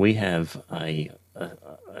website, we have an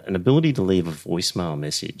ability to leave a voicemail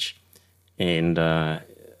message. And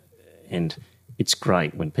it's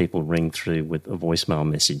great when people ring through with a voicemail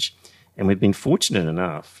message. And we've been fortunate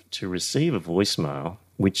enough to receive a voicemail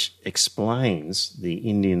which explains the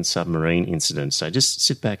Indian submarine incident. So just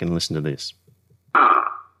sit back and listen to this.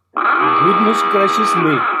 Goodness gracious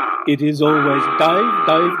me. It is always dive,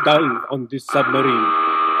 dive, dive on this submarine.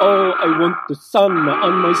 Oh, I want the sun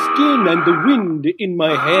on my skin and the wind in my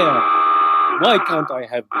hair. Why can't I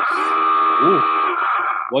have this? Oh,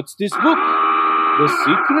 what's this book? The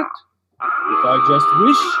Secret? If I just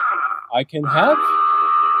wish, I can have.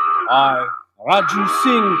 I, Raju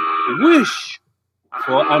Singh, wish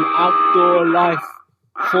for an outdoor life,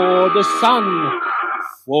 for the sun,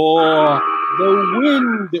 for the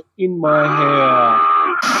wind in my hair.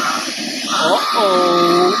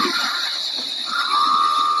 Uh-oh.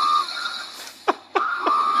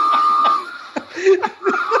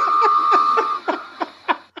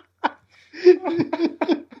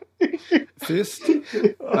 Fist,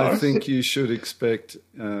 I think you should expect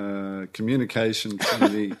communication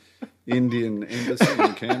from the Indian embassy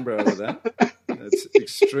in Canberra over that. That's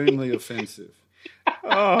extremely offensive.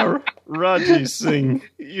 Oh, Raju Singh,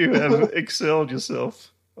 you have excelled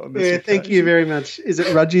yourself on this occasion. Thank you very much. Is it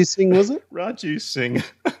Raju Singh, was it? Raju Singh.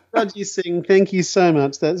 Raju Singh, thank you so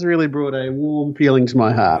much. That's really brought a warm feeling to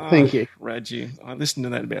my heart. Thank you. Raju, I listened to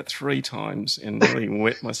that about 3 times and really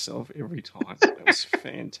wet myself every time. That was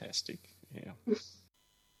fantastic. Yeah.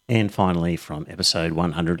 And finally, from episode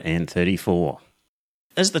 134.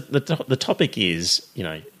 As the topic is,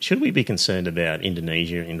 should we be concerned about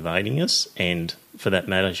Indonesia invading us? And for that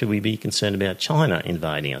matter, should we be concerned about China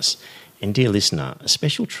invading us? And dear listener, a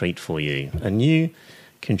special treat for you. A new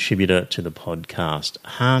contributor to the podcast,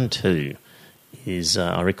 Han Tu,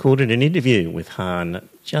 I recorded an interview with Han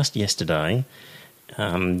just yesterday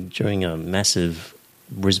during a massive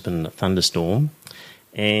Brisbane thunderstorm.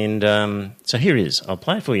 And so here it is. I'll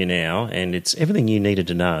play it for you now, and it's everything you needed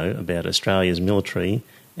to know about Australia's military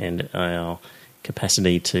and our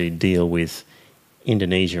capacity to deal with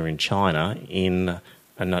Indonesia and China in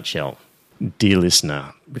a nutshell. Dear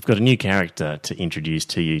listener, we've got a new character to introduce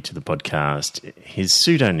to you to the podcast. His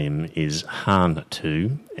pseudonym is Han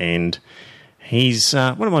Tu, and he's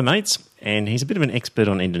one of my mates, and he's a bit of an expert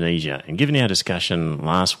on Indonesia. And given our discussion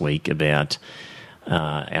last week about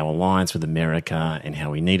our alliance with America and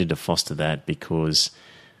how we needed to foster that because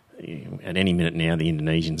at any minute now the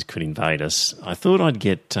Indonesians could invade us, I thought I'd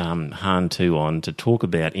get Han Tu on to talk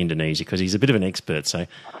about Indonesia because he's a bit of an expert. So,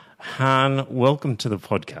 Han, welcome to the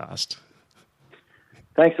podcast.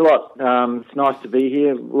 Thanks a lot. It's nice to be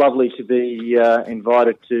here. Lovely to be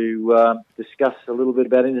invited to discuss a little bit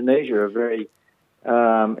about Indonesia, a very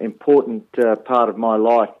important part of my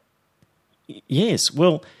life. Yes,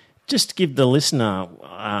 well, just give the listener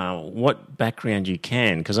what background you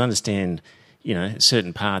can, because I understand,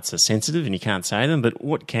 certain parts are sensitive and you can't say them, but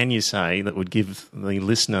what can you say that would give the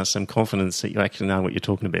listener some confidence that you actually know what you're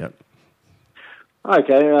talking about?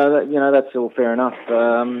 Okay, that's all fair enough.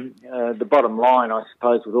 The bottom line, I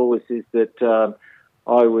suppose, with all this is that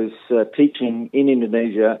I was teaching in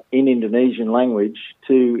Indonesia in Indonesian language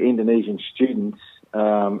to Indonesian students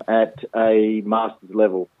at a master's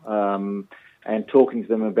level, and talking to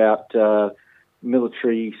them about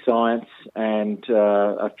military science and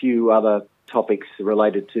a few other topics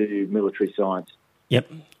related to military science.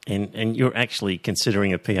 Yep, and you're actually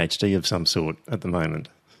considering a PhD of some sort at the moment.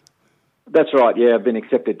 That's right, yeah. I've been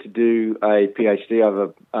accepted to do a PhD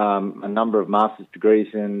over a number of master's degrees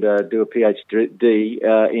and do a PhD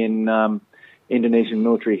in Indonesian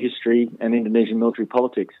military history and Indonesian military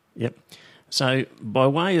politics. Yep. So by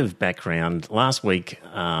way of background, last week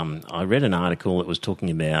I read an article that was talking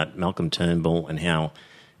about Malcolm Turnbull and how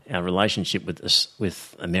our relationship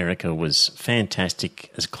with America was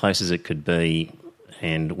fantastic, as close as it could be,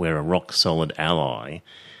 and we're a rock-solid ally.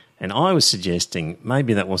 And I was suggesting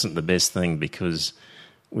maybe that wasn't the best thing, because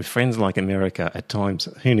with friends like America, at times,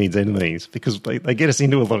 who needs enemies? Because they get us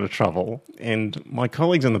into a lot of trouble. And my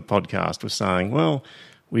colleagues on the podcast were saying, well,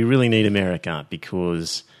 we really need America,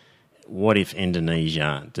 because what if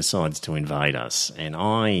Indonesia decides to invade us? And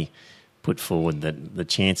I put forward that the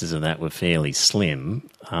chances of that were fairly slim,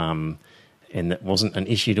 and that wasn't an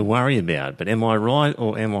issue to worry about. But am I right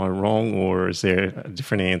or am I wrong, or is there a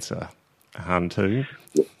different answer, Hantu?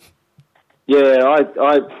 Yeah,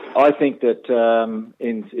 I think that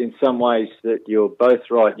in some ways that you're both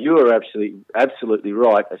right. You are absolutely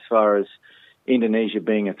right as far as Indonesia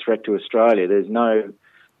being a threat to Australia. There's no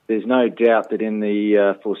doubt that in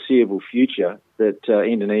the foreseeable future that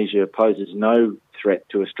Indonesia poses no threat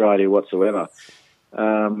to Australia whatsoever.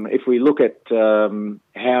 If we look at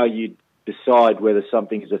how you decide whether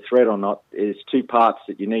something is a threat or not, there's two parts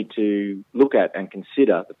that you need to look at and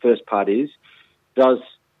consider. The first part is, does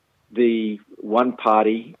the one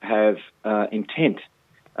party have intent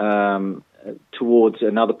towards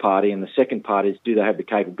another party, and the second part is, do they have the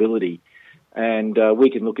capability? And we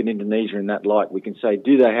can look at Indonesia in that light. We can say,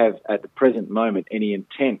 do they have, at the present moment, any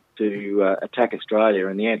intent to attack Australia?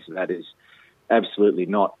 And the answer to that is absolutely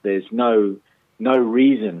not. There's no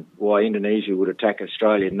reason why Indonesia would attack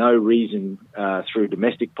Australia, no reason through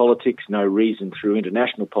domestic politics, no reason through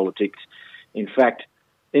international politics. In fact,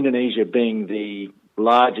 Indonesia, being the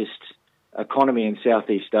largest economy in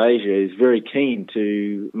Southeast Asia, is very keen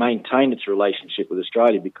to maintain its relationship with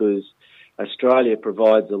Australia, because Australia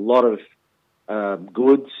provides a lot of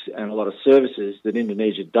goods and a lot of services that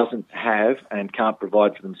Indonesia doesn't have and can't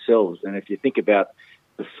provide for themselves. And if you think about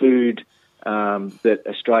the food that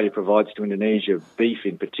Australia provides to Indonesia, beef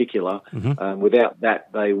in particular, without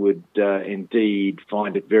that they would indeed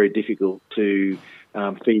find it very difficult to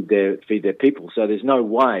feed their people. So there's no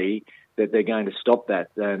way that they're going to stop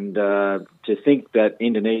that. And to think that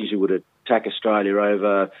Indonesia would attack Australia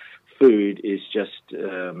over food is just,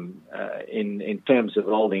 in terms of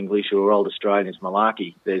Old English or Old Australian, is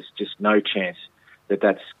malarkey. There's just no chance that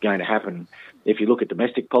that's going to happen. If you look at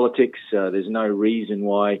domestic politics, there's no reason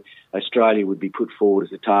why Australia would be put forward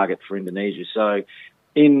as a target for Indonesia. So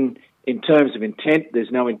in terms of intent,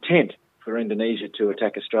 there's no intent for Indonesia to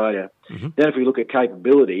attack Australia. Then if we look at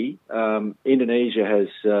capability, Indonesia has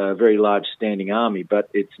a very large standing army, but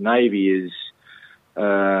its navy is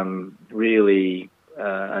really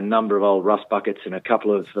a number of old rust buckets and a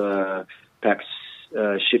couple of perhaps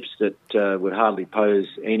ships that would hardly pose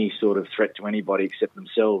any sort of threat to anybody except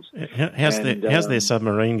themselves. How's their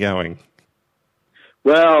submarine going?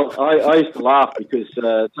 Well, I used to laugh because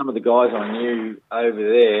some of the guys I knew over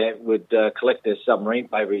there would collect their submarine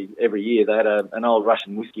every year. They had an old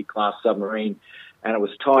Russian whiskey-class submarine, and it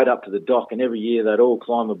was tied up to the dock, and every year they'd all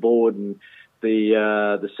climb aboard, and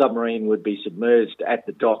the submarine would be submerged at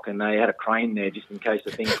the dock, and they had a crane there just in case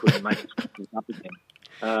the thing couldn't make its way up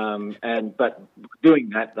again. But doing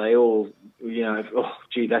that, they all, oh,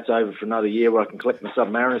 gee, that's over for another year where I can collect my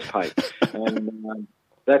submariner's pay. And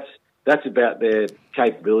that's about their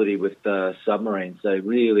capability with submarines. They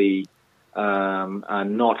really are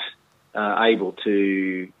not able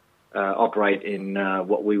to operate in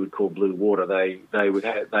what we would call blue water. They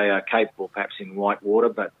are capable perhaps in white water,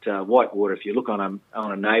 but white water, if you look on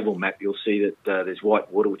a naval map, you'll see that there's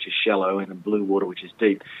white water which is shallow and blue water which is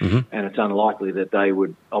deep, and it's unlikely that they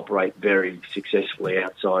would operate very successfully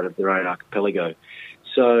outside of their own archipelago.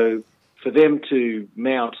 So for them to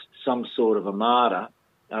mount some sort of armada,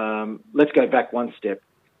 let's go back one step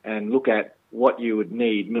and look at what you would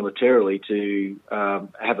need militarily to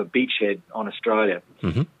have a beachhead on Australia.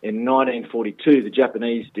 Mm-hmm. In 1942, the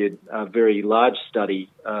Japanese did a very large study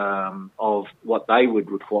of what they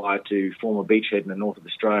would require to form a beachhead in the north of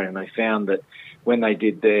Australia, and they found that when they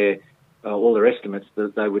did all their estimates,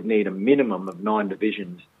 that they would need a minimum of 9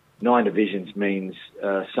 divisions. 9 divisions means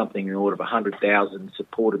something in the order of 100,000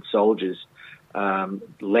 supported soldiers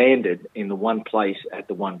landed in the one place at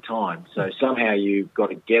the one time. So somehow you've got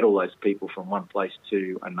to get all those people from one place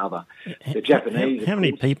to another. The Japanese... How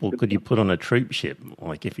many people could you put on a troop ship?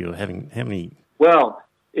 Like if you're having... How many... Well,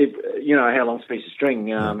 how long's a piece of string?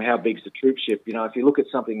 How big's the troop ship? If you look at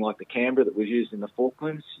something like the Canberra that was used in the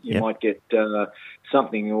Falklands, you might get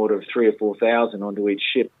something in the order of 3,000 or 4,000 onto each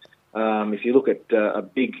ship. If you look at a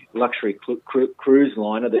big luxury cruise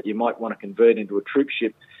liner that you might want to convert into a troop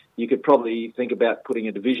ship, you could probably think about putting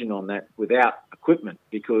a division on that without equipment,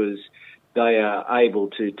 because they are able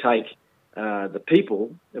to take the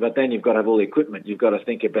people, but then you've got to have all the equipment. You've got to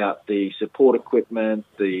think about the support equipment,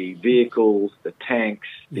 the vehicles, the tanks,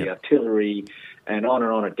 the artillery, and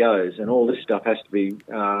on it goes. And all this stuff has to be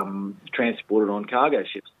transported on cargo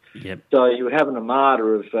ships. Yep. So you would have an armada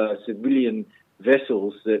of civilian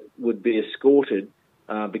vessels that would be escorted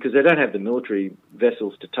because they don't have the military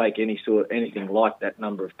vessels to take anything like that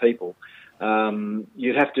number of people.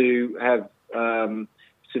 You'd have to have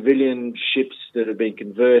civilian ships that have been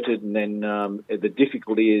converted, and then the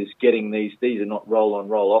difficulty is getting these. These are not roll-on,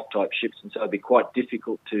 roll-off type ships, and so it'd be quite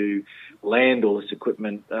difficult to land all this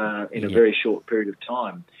equipment in a very short period of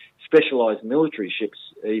time. Specialised military ships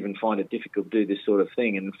even find it difficult to do this sort of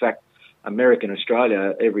thing. And in fact, America and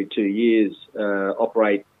Australia every 2 years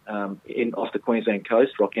operate off the Queensland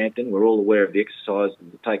coast, Rockhampton. We're all aware of the exercises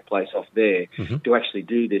that take place off there to actually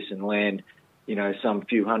do this and land, some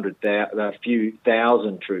few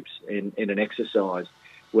thousand troops in an exercise,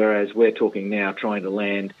 whereas we're talking now trying to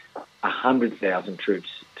land 100,000 troops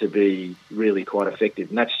to be really quite effective.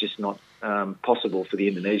 And that's just not possible for the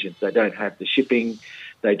Indonesians. They don't have the shipping,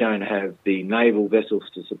 they don't have the naval vessels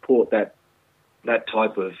to support that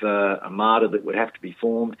type of armada that would have to be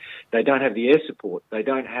formed. They don't have the air support. They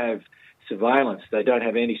don't have surveillance. They don't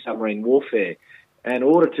have anti-submarine warfare. And in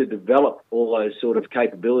order to develop all those sort of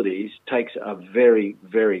capabilities takes a very,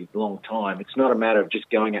 very long time. It's not a matter of just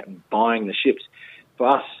going out and buying the ships. For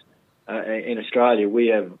us in Australia, we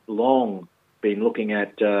have long been looking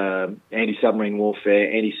at anti-submarine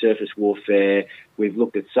warfare, anti-surface warfare. We've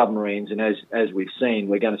looked at submarines, and as we've seen,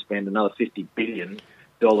 we're going to spend another $50 billion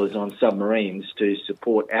on submarines to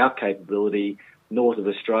support our capability north of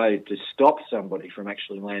Australia to stop somebody from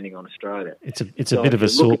actually landing on Australia. It's a bit of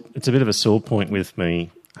a sore point with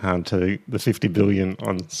me, too, the $50 billion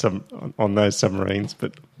on those submarines,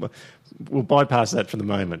 but we'll bypass that for the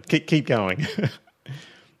moment. Keep going.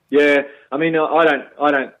 Yeah, I mean, I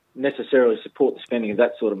don't necessarily support the spending of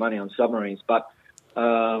that sort of money on submarines, but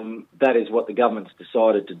that is what the government's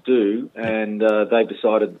decided to do, and they've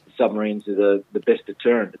decided that submarines are the best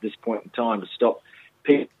deterrent at this point in time to stop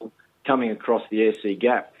people coming across the air-sea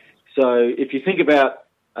gap. So if you think about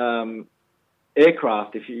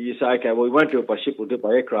aircraft, if you say, okay, well, we won't do it by ship, we'll do it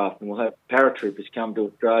by aircraft, and we'll have paratroopers come to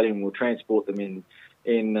Australia and we'll transport them in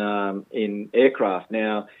aircraft.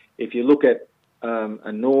 Now, if you look at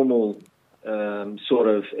a normal sort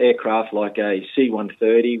of aircraft like a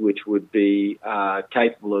C-130, which would be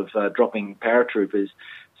capable of dropping paratroopers,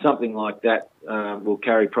 something like that will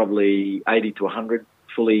carry probably 80 to 100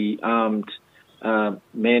 fully armed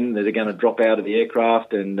men that are going to drop out of the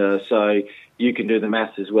aircraft. And so you can do the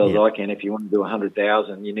maths as well as I can. If you want to do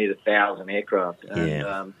 100,000, you need 1,000 aircraft.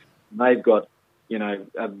 And they've got,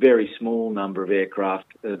 a very small number of aircraft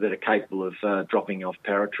that are capable of dropping off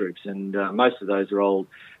paratroops. And most of those are old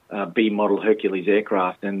B-model Hercules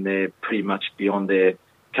aircraft, and they're pretty much beyond their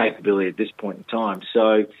capability at this point in time.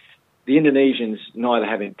 So the Indonesians neither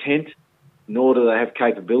have intent nor do they have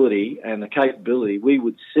capability, and the capability, we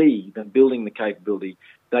would see them building the capability.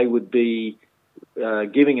 They would be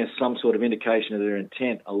giving us some sort of indication of their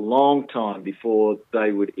intent a long time before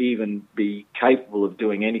they would even be capable of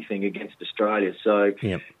doing anything against Australia. So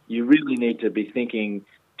you really need to be thinking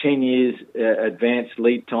 10 years advanced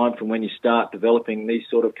lead time from when you start developing these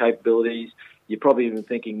sort of capabilities. You're probably even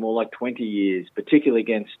thinking more like 20 years, particularly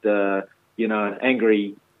against, an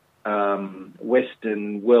angry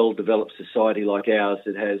Western, well-developed society like ours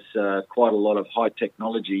that has quite a lot of high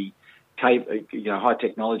technology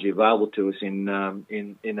available to us in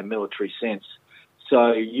the military sense.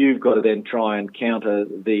 So you've got to then try and counter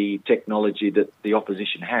the technology that the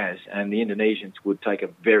opposition has, and the Indonesians would take a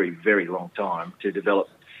very, very long time to develop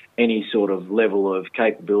any sort of level of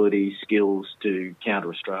capability, skills to counter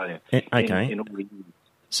Australia. Okay. In all the years.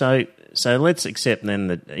 So let's accept then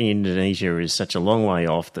that Indonesia is such a long way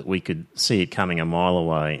off that we could see it coming a mile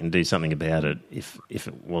away and do something about it if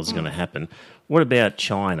it was going to happen. What about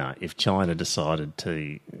China? If China decided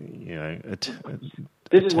to,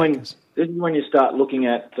 This is when you start looking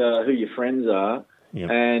at who your friends are, Yep.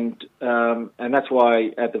 and that's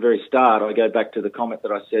why at the very start I go back to the comment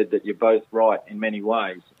that I said that you're both right in many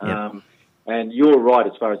ways. Yep. And you're right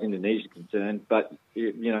as far as Indonesia is concerned, but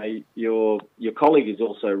your colleague is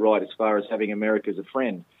also right as far as having America as a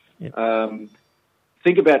friend. Yep.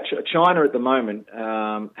 Think about China at the moment.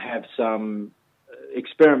 Have some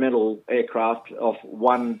experimental aircraft off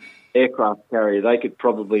one aircraft carrier. They could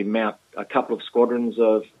probably mount a couple of squadrons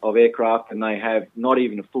of aircraft, and they have not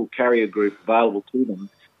even a full carrier group available to them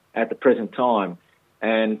at the present time.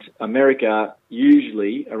 And America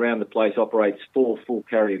usually around the place operates 4 full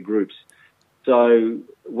carrier groups. So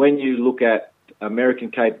when you look at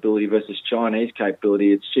American capability versus Chinese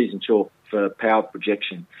capability, it's cheese and chalk for power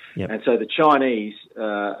projection. Yep. And so the Chinese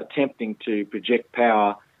attempting to project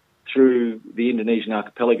power through the Indonesian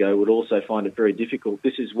archipelago would also find it very difficult.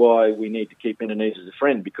 This is why we need to keep Indonesia as a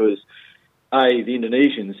friend, because the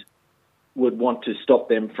Indonesians would want to stop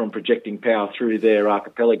them from projecting power through their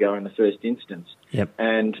archipelago in the first instance. Yep.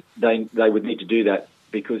 And they would need to do that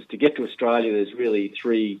because to get to Australia, there's really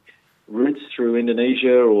 3 routes through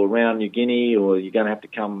Indonesia or around New Guinea, or you're going to have to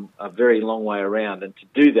come a very long way around. And to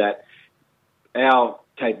do that, our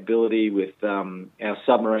capability with our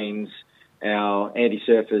submarines, our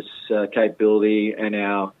anti-surface capability and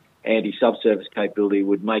our anti-subsurface capability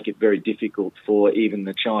would make it very difficult for even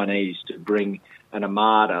the Chinese to bring an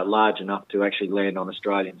armada large enough to actually land on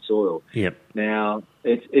Australian soil. Yep. Now,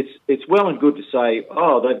 it's well and good to say,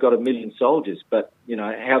 they've got 1 million soldiers, but, how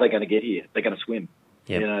are they going to get here? They're going to swim.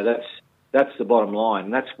 Yep. That's the bottom line.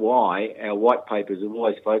 And that's why our white papers have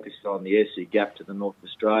always focused on the SC gap to the north of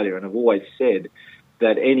Australia and have always said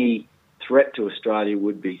that any threat to Australia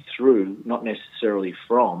would be through, not necessarily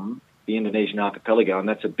from, the Indonesian archipelago, and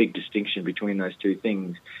that's a big distinction between those two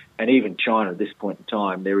things. And even China at this point in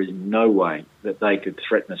time, there is no way that they could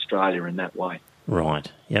threaten Australia in that way.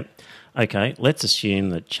 Right, yep. Okay, let's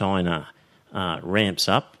assume that China ramps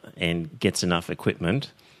up and gets enough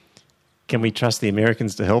equipment. Can we trust the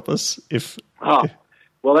Americans to help us?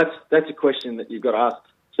 Well, that's a question that you've got to ask.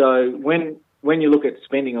 So when you look at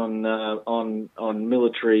spending on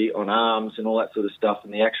military, on arms and all that sort of stuff,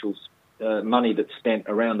 and the actual money that's spent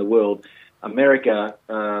around the world, America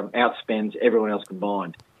outspends everyone else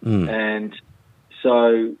combined. And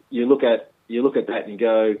so you look at that and you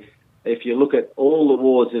go, if you look at all the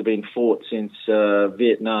wars that have been fought since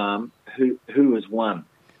Vietnam, who has won,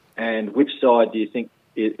 and which side do you think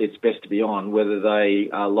it's best to be on, whether they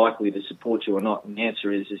are likely to support you or not? And the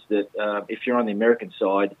answer is that if you're on the American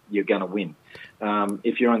side, you're going to win.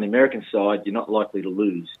 If you're on the American side, you're not likely to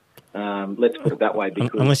lose. Let's put it that way.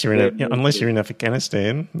 Because unless you're in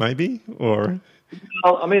Afghanistan, maybe, or.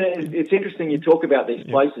 Well, I mean, it's interesting you talk about these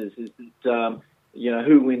places. Is that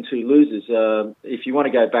who wins, who loses. If you want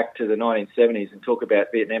to go back to the 1970s and talk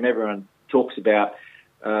about Vietnam, everyone talks about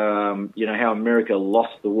how America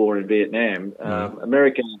lost the war in Vietnam.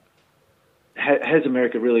 Has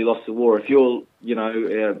America really lost the war? If you're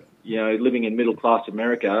living in middle class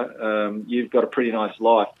America, you've got a pretty nice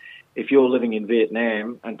life. If you're living in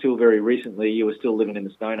Vietnam, until very recently, you were still living in the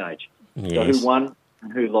Stone Age. Yes. So who won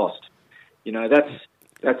and who lost?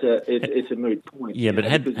 It's a moot point. Yeah, but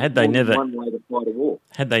had they never one way to fight a war.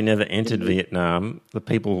 Had they never entered Vietnam, the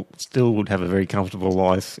people still would have a very comfortable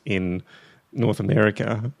life in North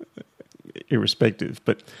America, irrespective.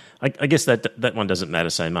 But I guess that one doesn't matter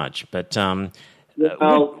so much. But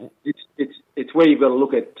it's where you've got to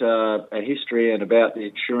look at a history and about the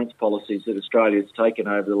insurance policies that Australia's taken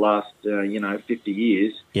over the last 50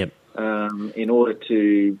 years. Yep. In order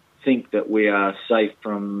to think that we are safe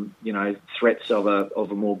from threats of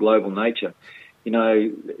a more global nature.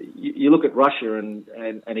 You look at Russia and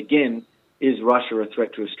again, is Russia a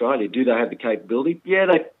threat to Australia? Do they have the capability? Yeah,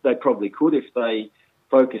 they probably could if they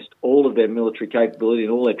focused all of their military capability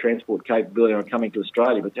and all their transport capability on coming to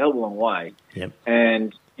Australia, but it's a hell of a long way. Yep.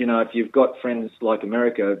 And, if you've got friends like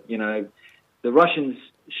America, the Russians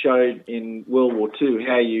showed in World War II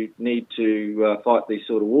how you need to fight these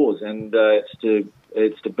sort of wars, and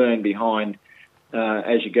it's to burn behind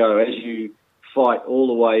as you go. As you fight all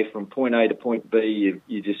the way from point A to point B,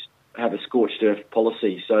 you just have a scorched earth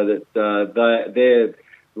policy so that their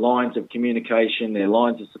lines of communication, their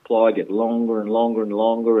lines of supply get longer and longer and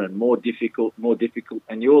longer and more difficult,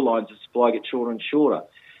 and your lines of supply get shorter and shorter.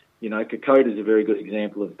 Kokoda is a very good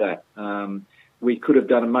example of that. We could have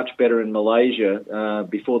done much better in Malaysia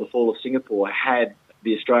before the fall of Singapore had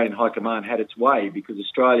the Australian High Command had its way, because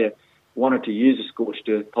Australia wanted to use a scorched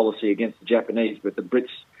earth policy against the Japanese, but the Brits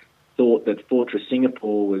thought that Fortress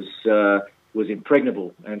Singapore was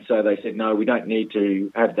impregnable, and so they said, no, we don't need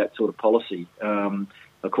to have that sort of policy.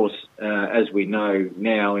 Of course, as we know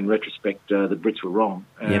now, in retrospect, the Brits were wrong,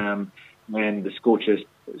 and the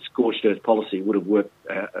scorched earth policy would have worked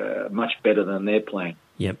much better than their plan.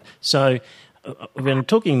 Yep. So when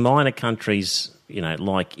talking minor countries,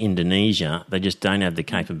 like Indonesia, they just don't have the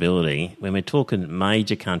capability. When we're talking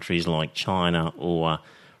major countries like China or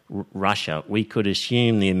Russia, we could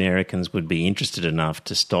assume the Americans would be interested enough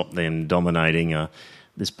to stop them dominating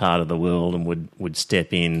this part of the world and would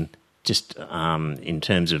step in just in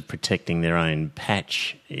terms of protecting their own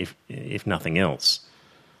patch, if nothing else.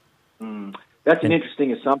 That's an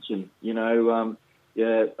interesting assumption. I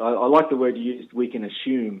like the word you used, we can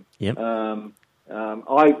assume. Yep.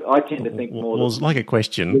 I tend to think more... Well, it's like a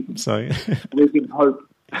question, so... we can hope...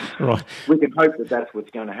 Right. We can hope that that's what's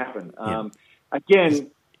going to happen. Again,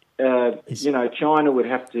 China would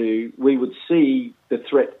have to... We would see the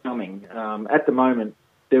threat coming. At the moment,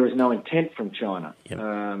 there is no intent from China,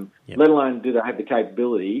 let alone do they have the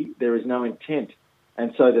capability. There is no intent,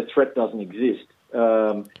 and so the threat doesn't exist.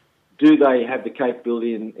 Do they have the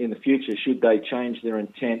capability in the future? Should they change their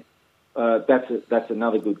intent? That's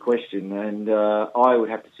another good question, and I would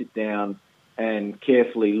have to sit down and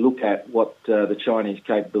carefully look at what the Chinese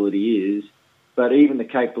capability is. But even the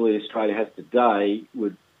capability Australia has today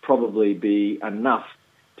would probably be enough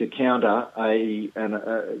to counter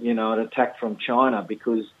an attack from China,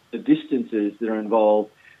 because the distances that are involved,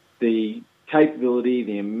 the capability,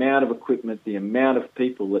 the amount of equipment, the amount of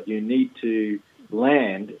people that you need to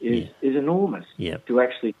land is enormous to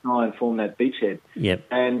actually try and form that beachhead.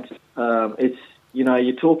 And it's,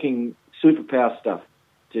 you're talking superpower stuff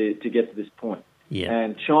to get to this point.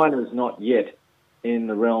 And China is not yet in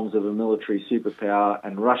the realms of a military superpower,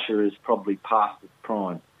 and Russia is probably past its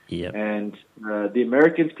prime. And the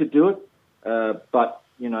Americans could do it, but,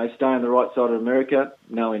 stay on the right side of America,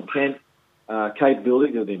 no intent.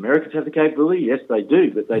 Capability, do the Americans have the capability? Yes, they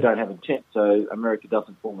do, but they don't have intent, so America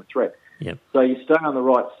doesn't form a threat. So you stay on the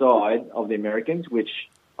right side of the Americans, which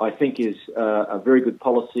I think is a very good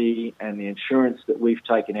policy, and the insurance that we've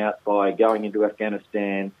taken out by going into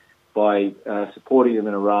Afghanistan, by supporting them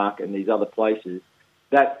in Iraq and these other places,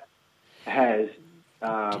 that has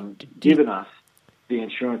given us the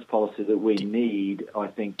insurance policy that we need, I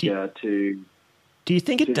think, to... Do you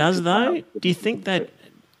think it does, though? Do you think,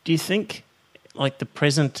 like the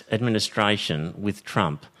present administration with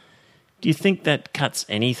Trump, do you think that cuts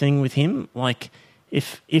anything with him? Like,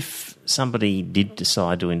 if somebody did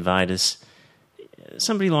decide to invade us,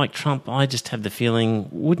 somebody like Trump, I just have the feeling,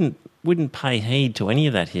 wouldn't pay heed to any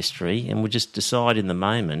of that history and would just decide in the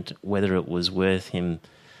moment whether it was worth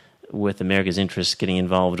America's interests getting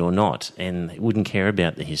involved or not, and wouldn't care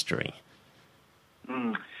about the history.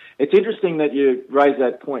 It's interesting that you raise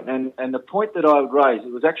that point, and the point that I would raise,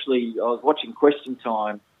 it was actually, I was watching Question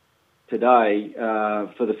Time today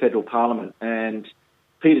for the Federal Parliament, and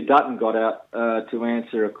Peter Dutton got out to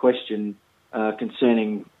answer a question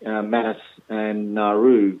concerning Manus and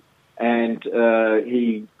Nauru, and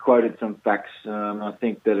he quoted some facts. I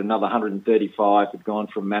think that another 135 had gone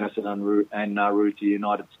from Manus and Nauru to the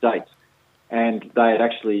United States, and they had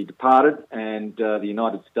actually departed, and the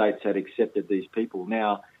United States had accepted these people.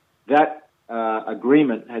 Now, that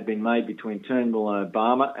agreement had been made between Turnbull and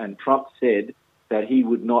Obama, and Trump said that he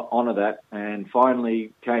would not honour that, and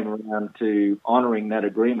finally came around to honouring that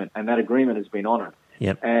agreement, and that agreement has been honoured.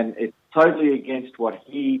 And it's totally against what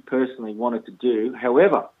he personally wanted to do.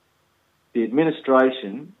 However, the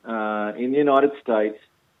administration in the United States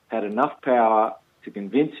had enough power to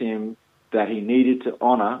convince him that he needed to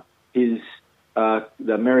honour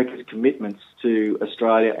America's commitments to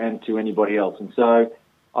Australia and to anybody else. And so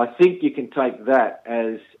I think you can take that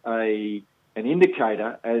as an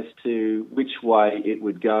indicator as to which way it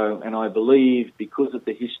would go. And I believe, because of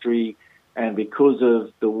the history and because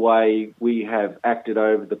of the way we have acted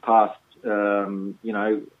over the past,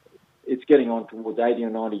 it's getting on towards 80 or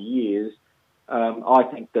 90 years, I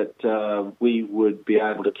think that we would be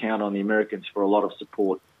able to count on the Americans for a lot of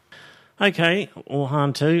support. Okay, well,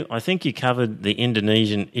 Hantu, I think you covered the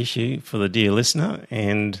Indonesian issue for the dear listener,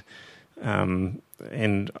 and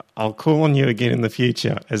I'll call on you again in the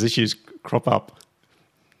future as issues crop up.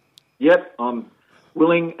 Yep, I'm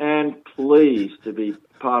willing and pleased to be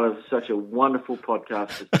part of such a wonderful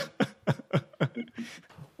podcast.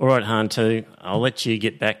 All right, Hantu, I'll let you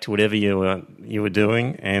get back to whatever you were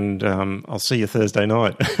doing, and I'll see you Thursday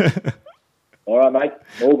night. All right, mate.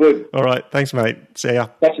 All good. All right, thanks, mate. See ya.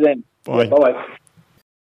 Catch you then. Bye. Yeah,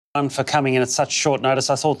 bye. For coming in at such short notice,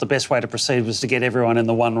 I thought the best way to proceed was to get everyone in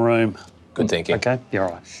the one room. Good thinking. Okay, you're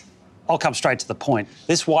all right. I'll come straight to the point.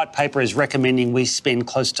 This white paper is recommending we spend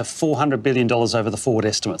close to $400 billion over the forward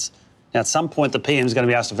estimates. Now, at some point, the PM is going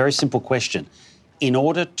to be asked a very simple question. In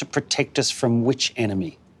order to protect us from which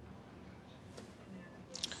enemy?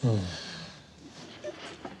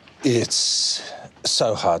 It's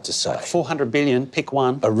so hard to say. 400 billion, pick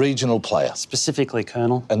one. A regional player. Specifically,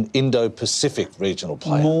 Colonel. An Indo-Pacific regional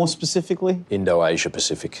player. More specifically?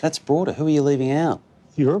 Indo-Asia-Pacific. That's broader. Who are you leaving out?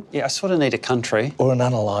 Europe? Yeah, I sort of need a country. Or an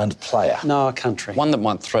unaligned player. No, a country. One that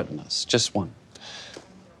might threaten us. Just one.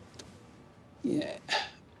 Yeah.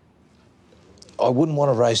 I wouldn't want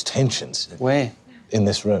to raise tensions. Where? In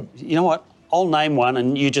this room. You know what? I'll name one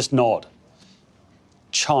and you just nod.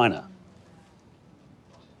 China.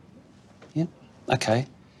 Yeah, OK.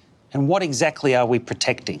 And what exactly are we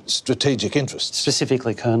protecting? Strategic interests.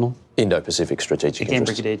 Specifically, Colonel. Indo-Pacific strategic Again,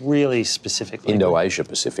 interests. Brigadier, really specifically.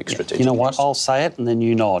 Indo-Asia-Pacific strategic You know what? interests. I'll say it and then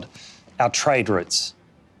you nod. Our trade routes.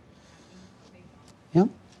 Yeah.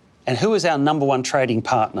 And who is our number one trading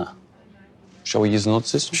partner? Shall we use the nod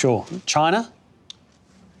system? Sure. China?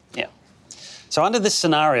 Yeah. So under this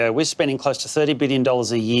scenario, we're spending close to $30 billion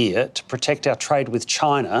a year to protect our trade with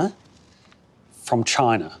China from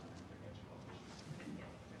China.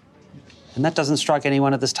 And that doesn't strike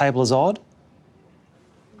anyone at this table as odd?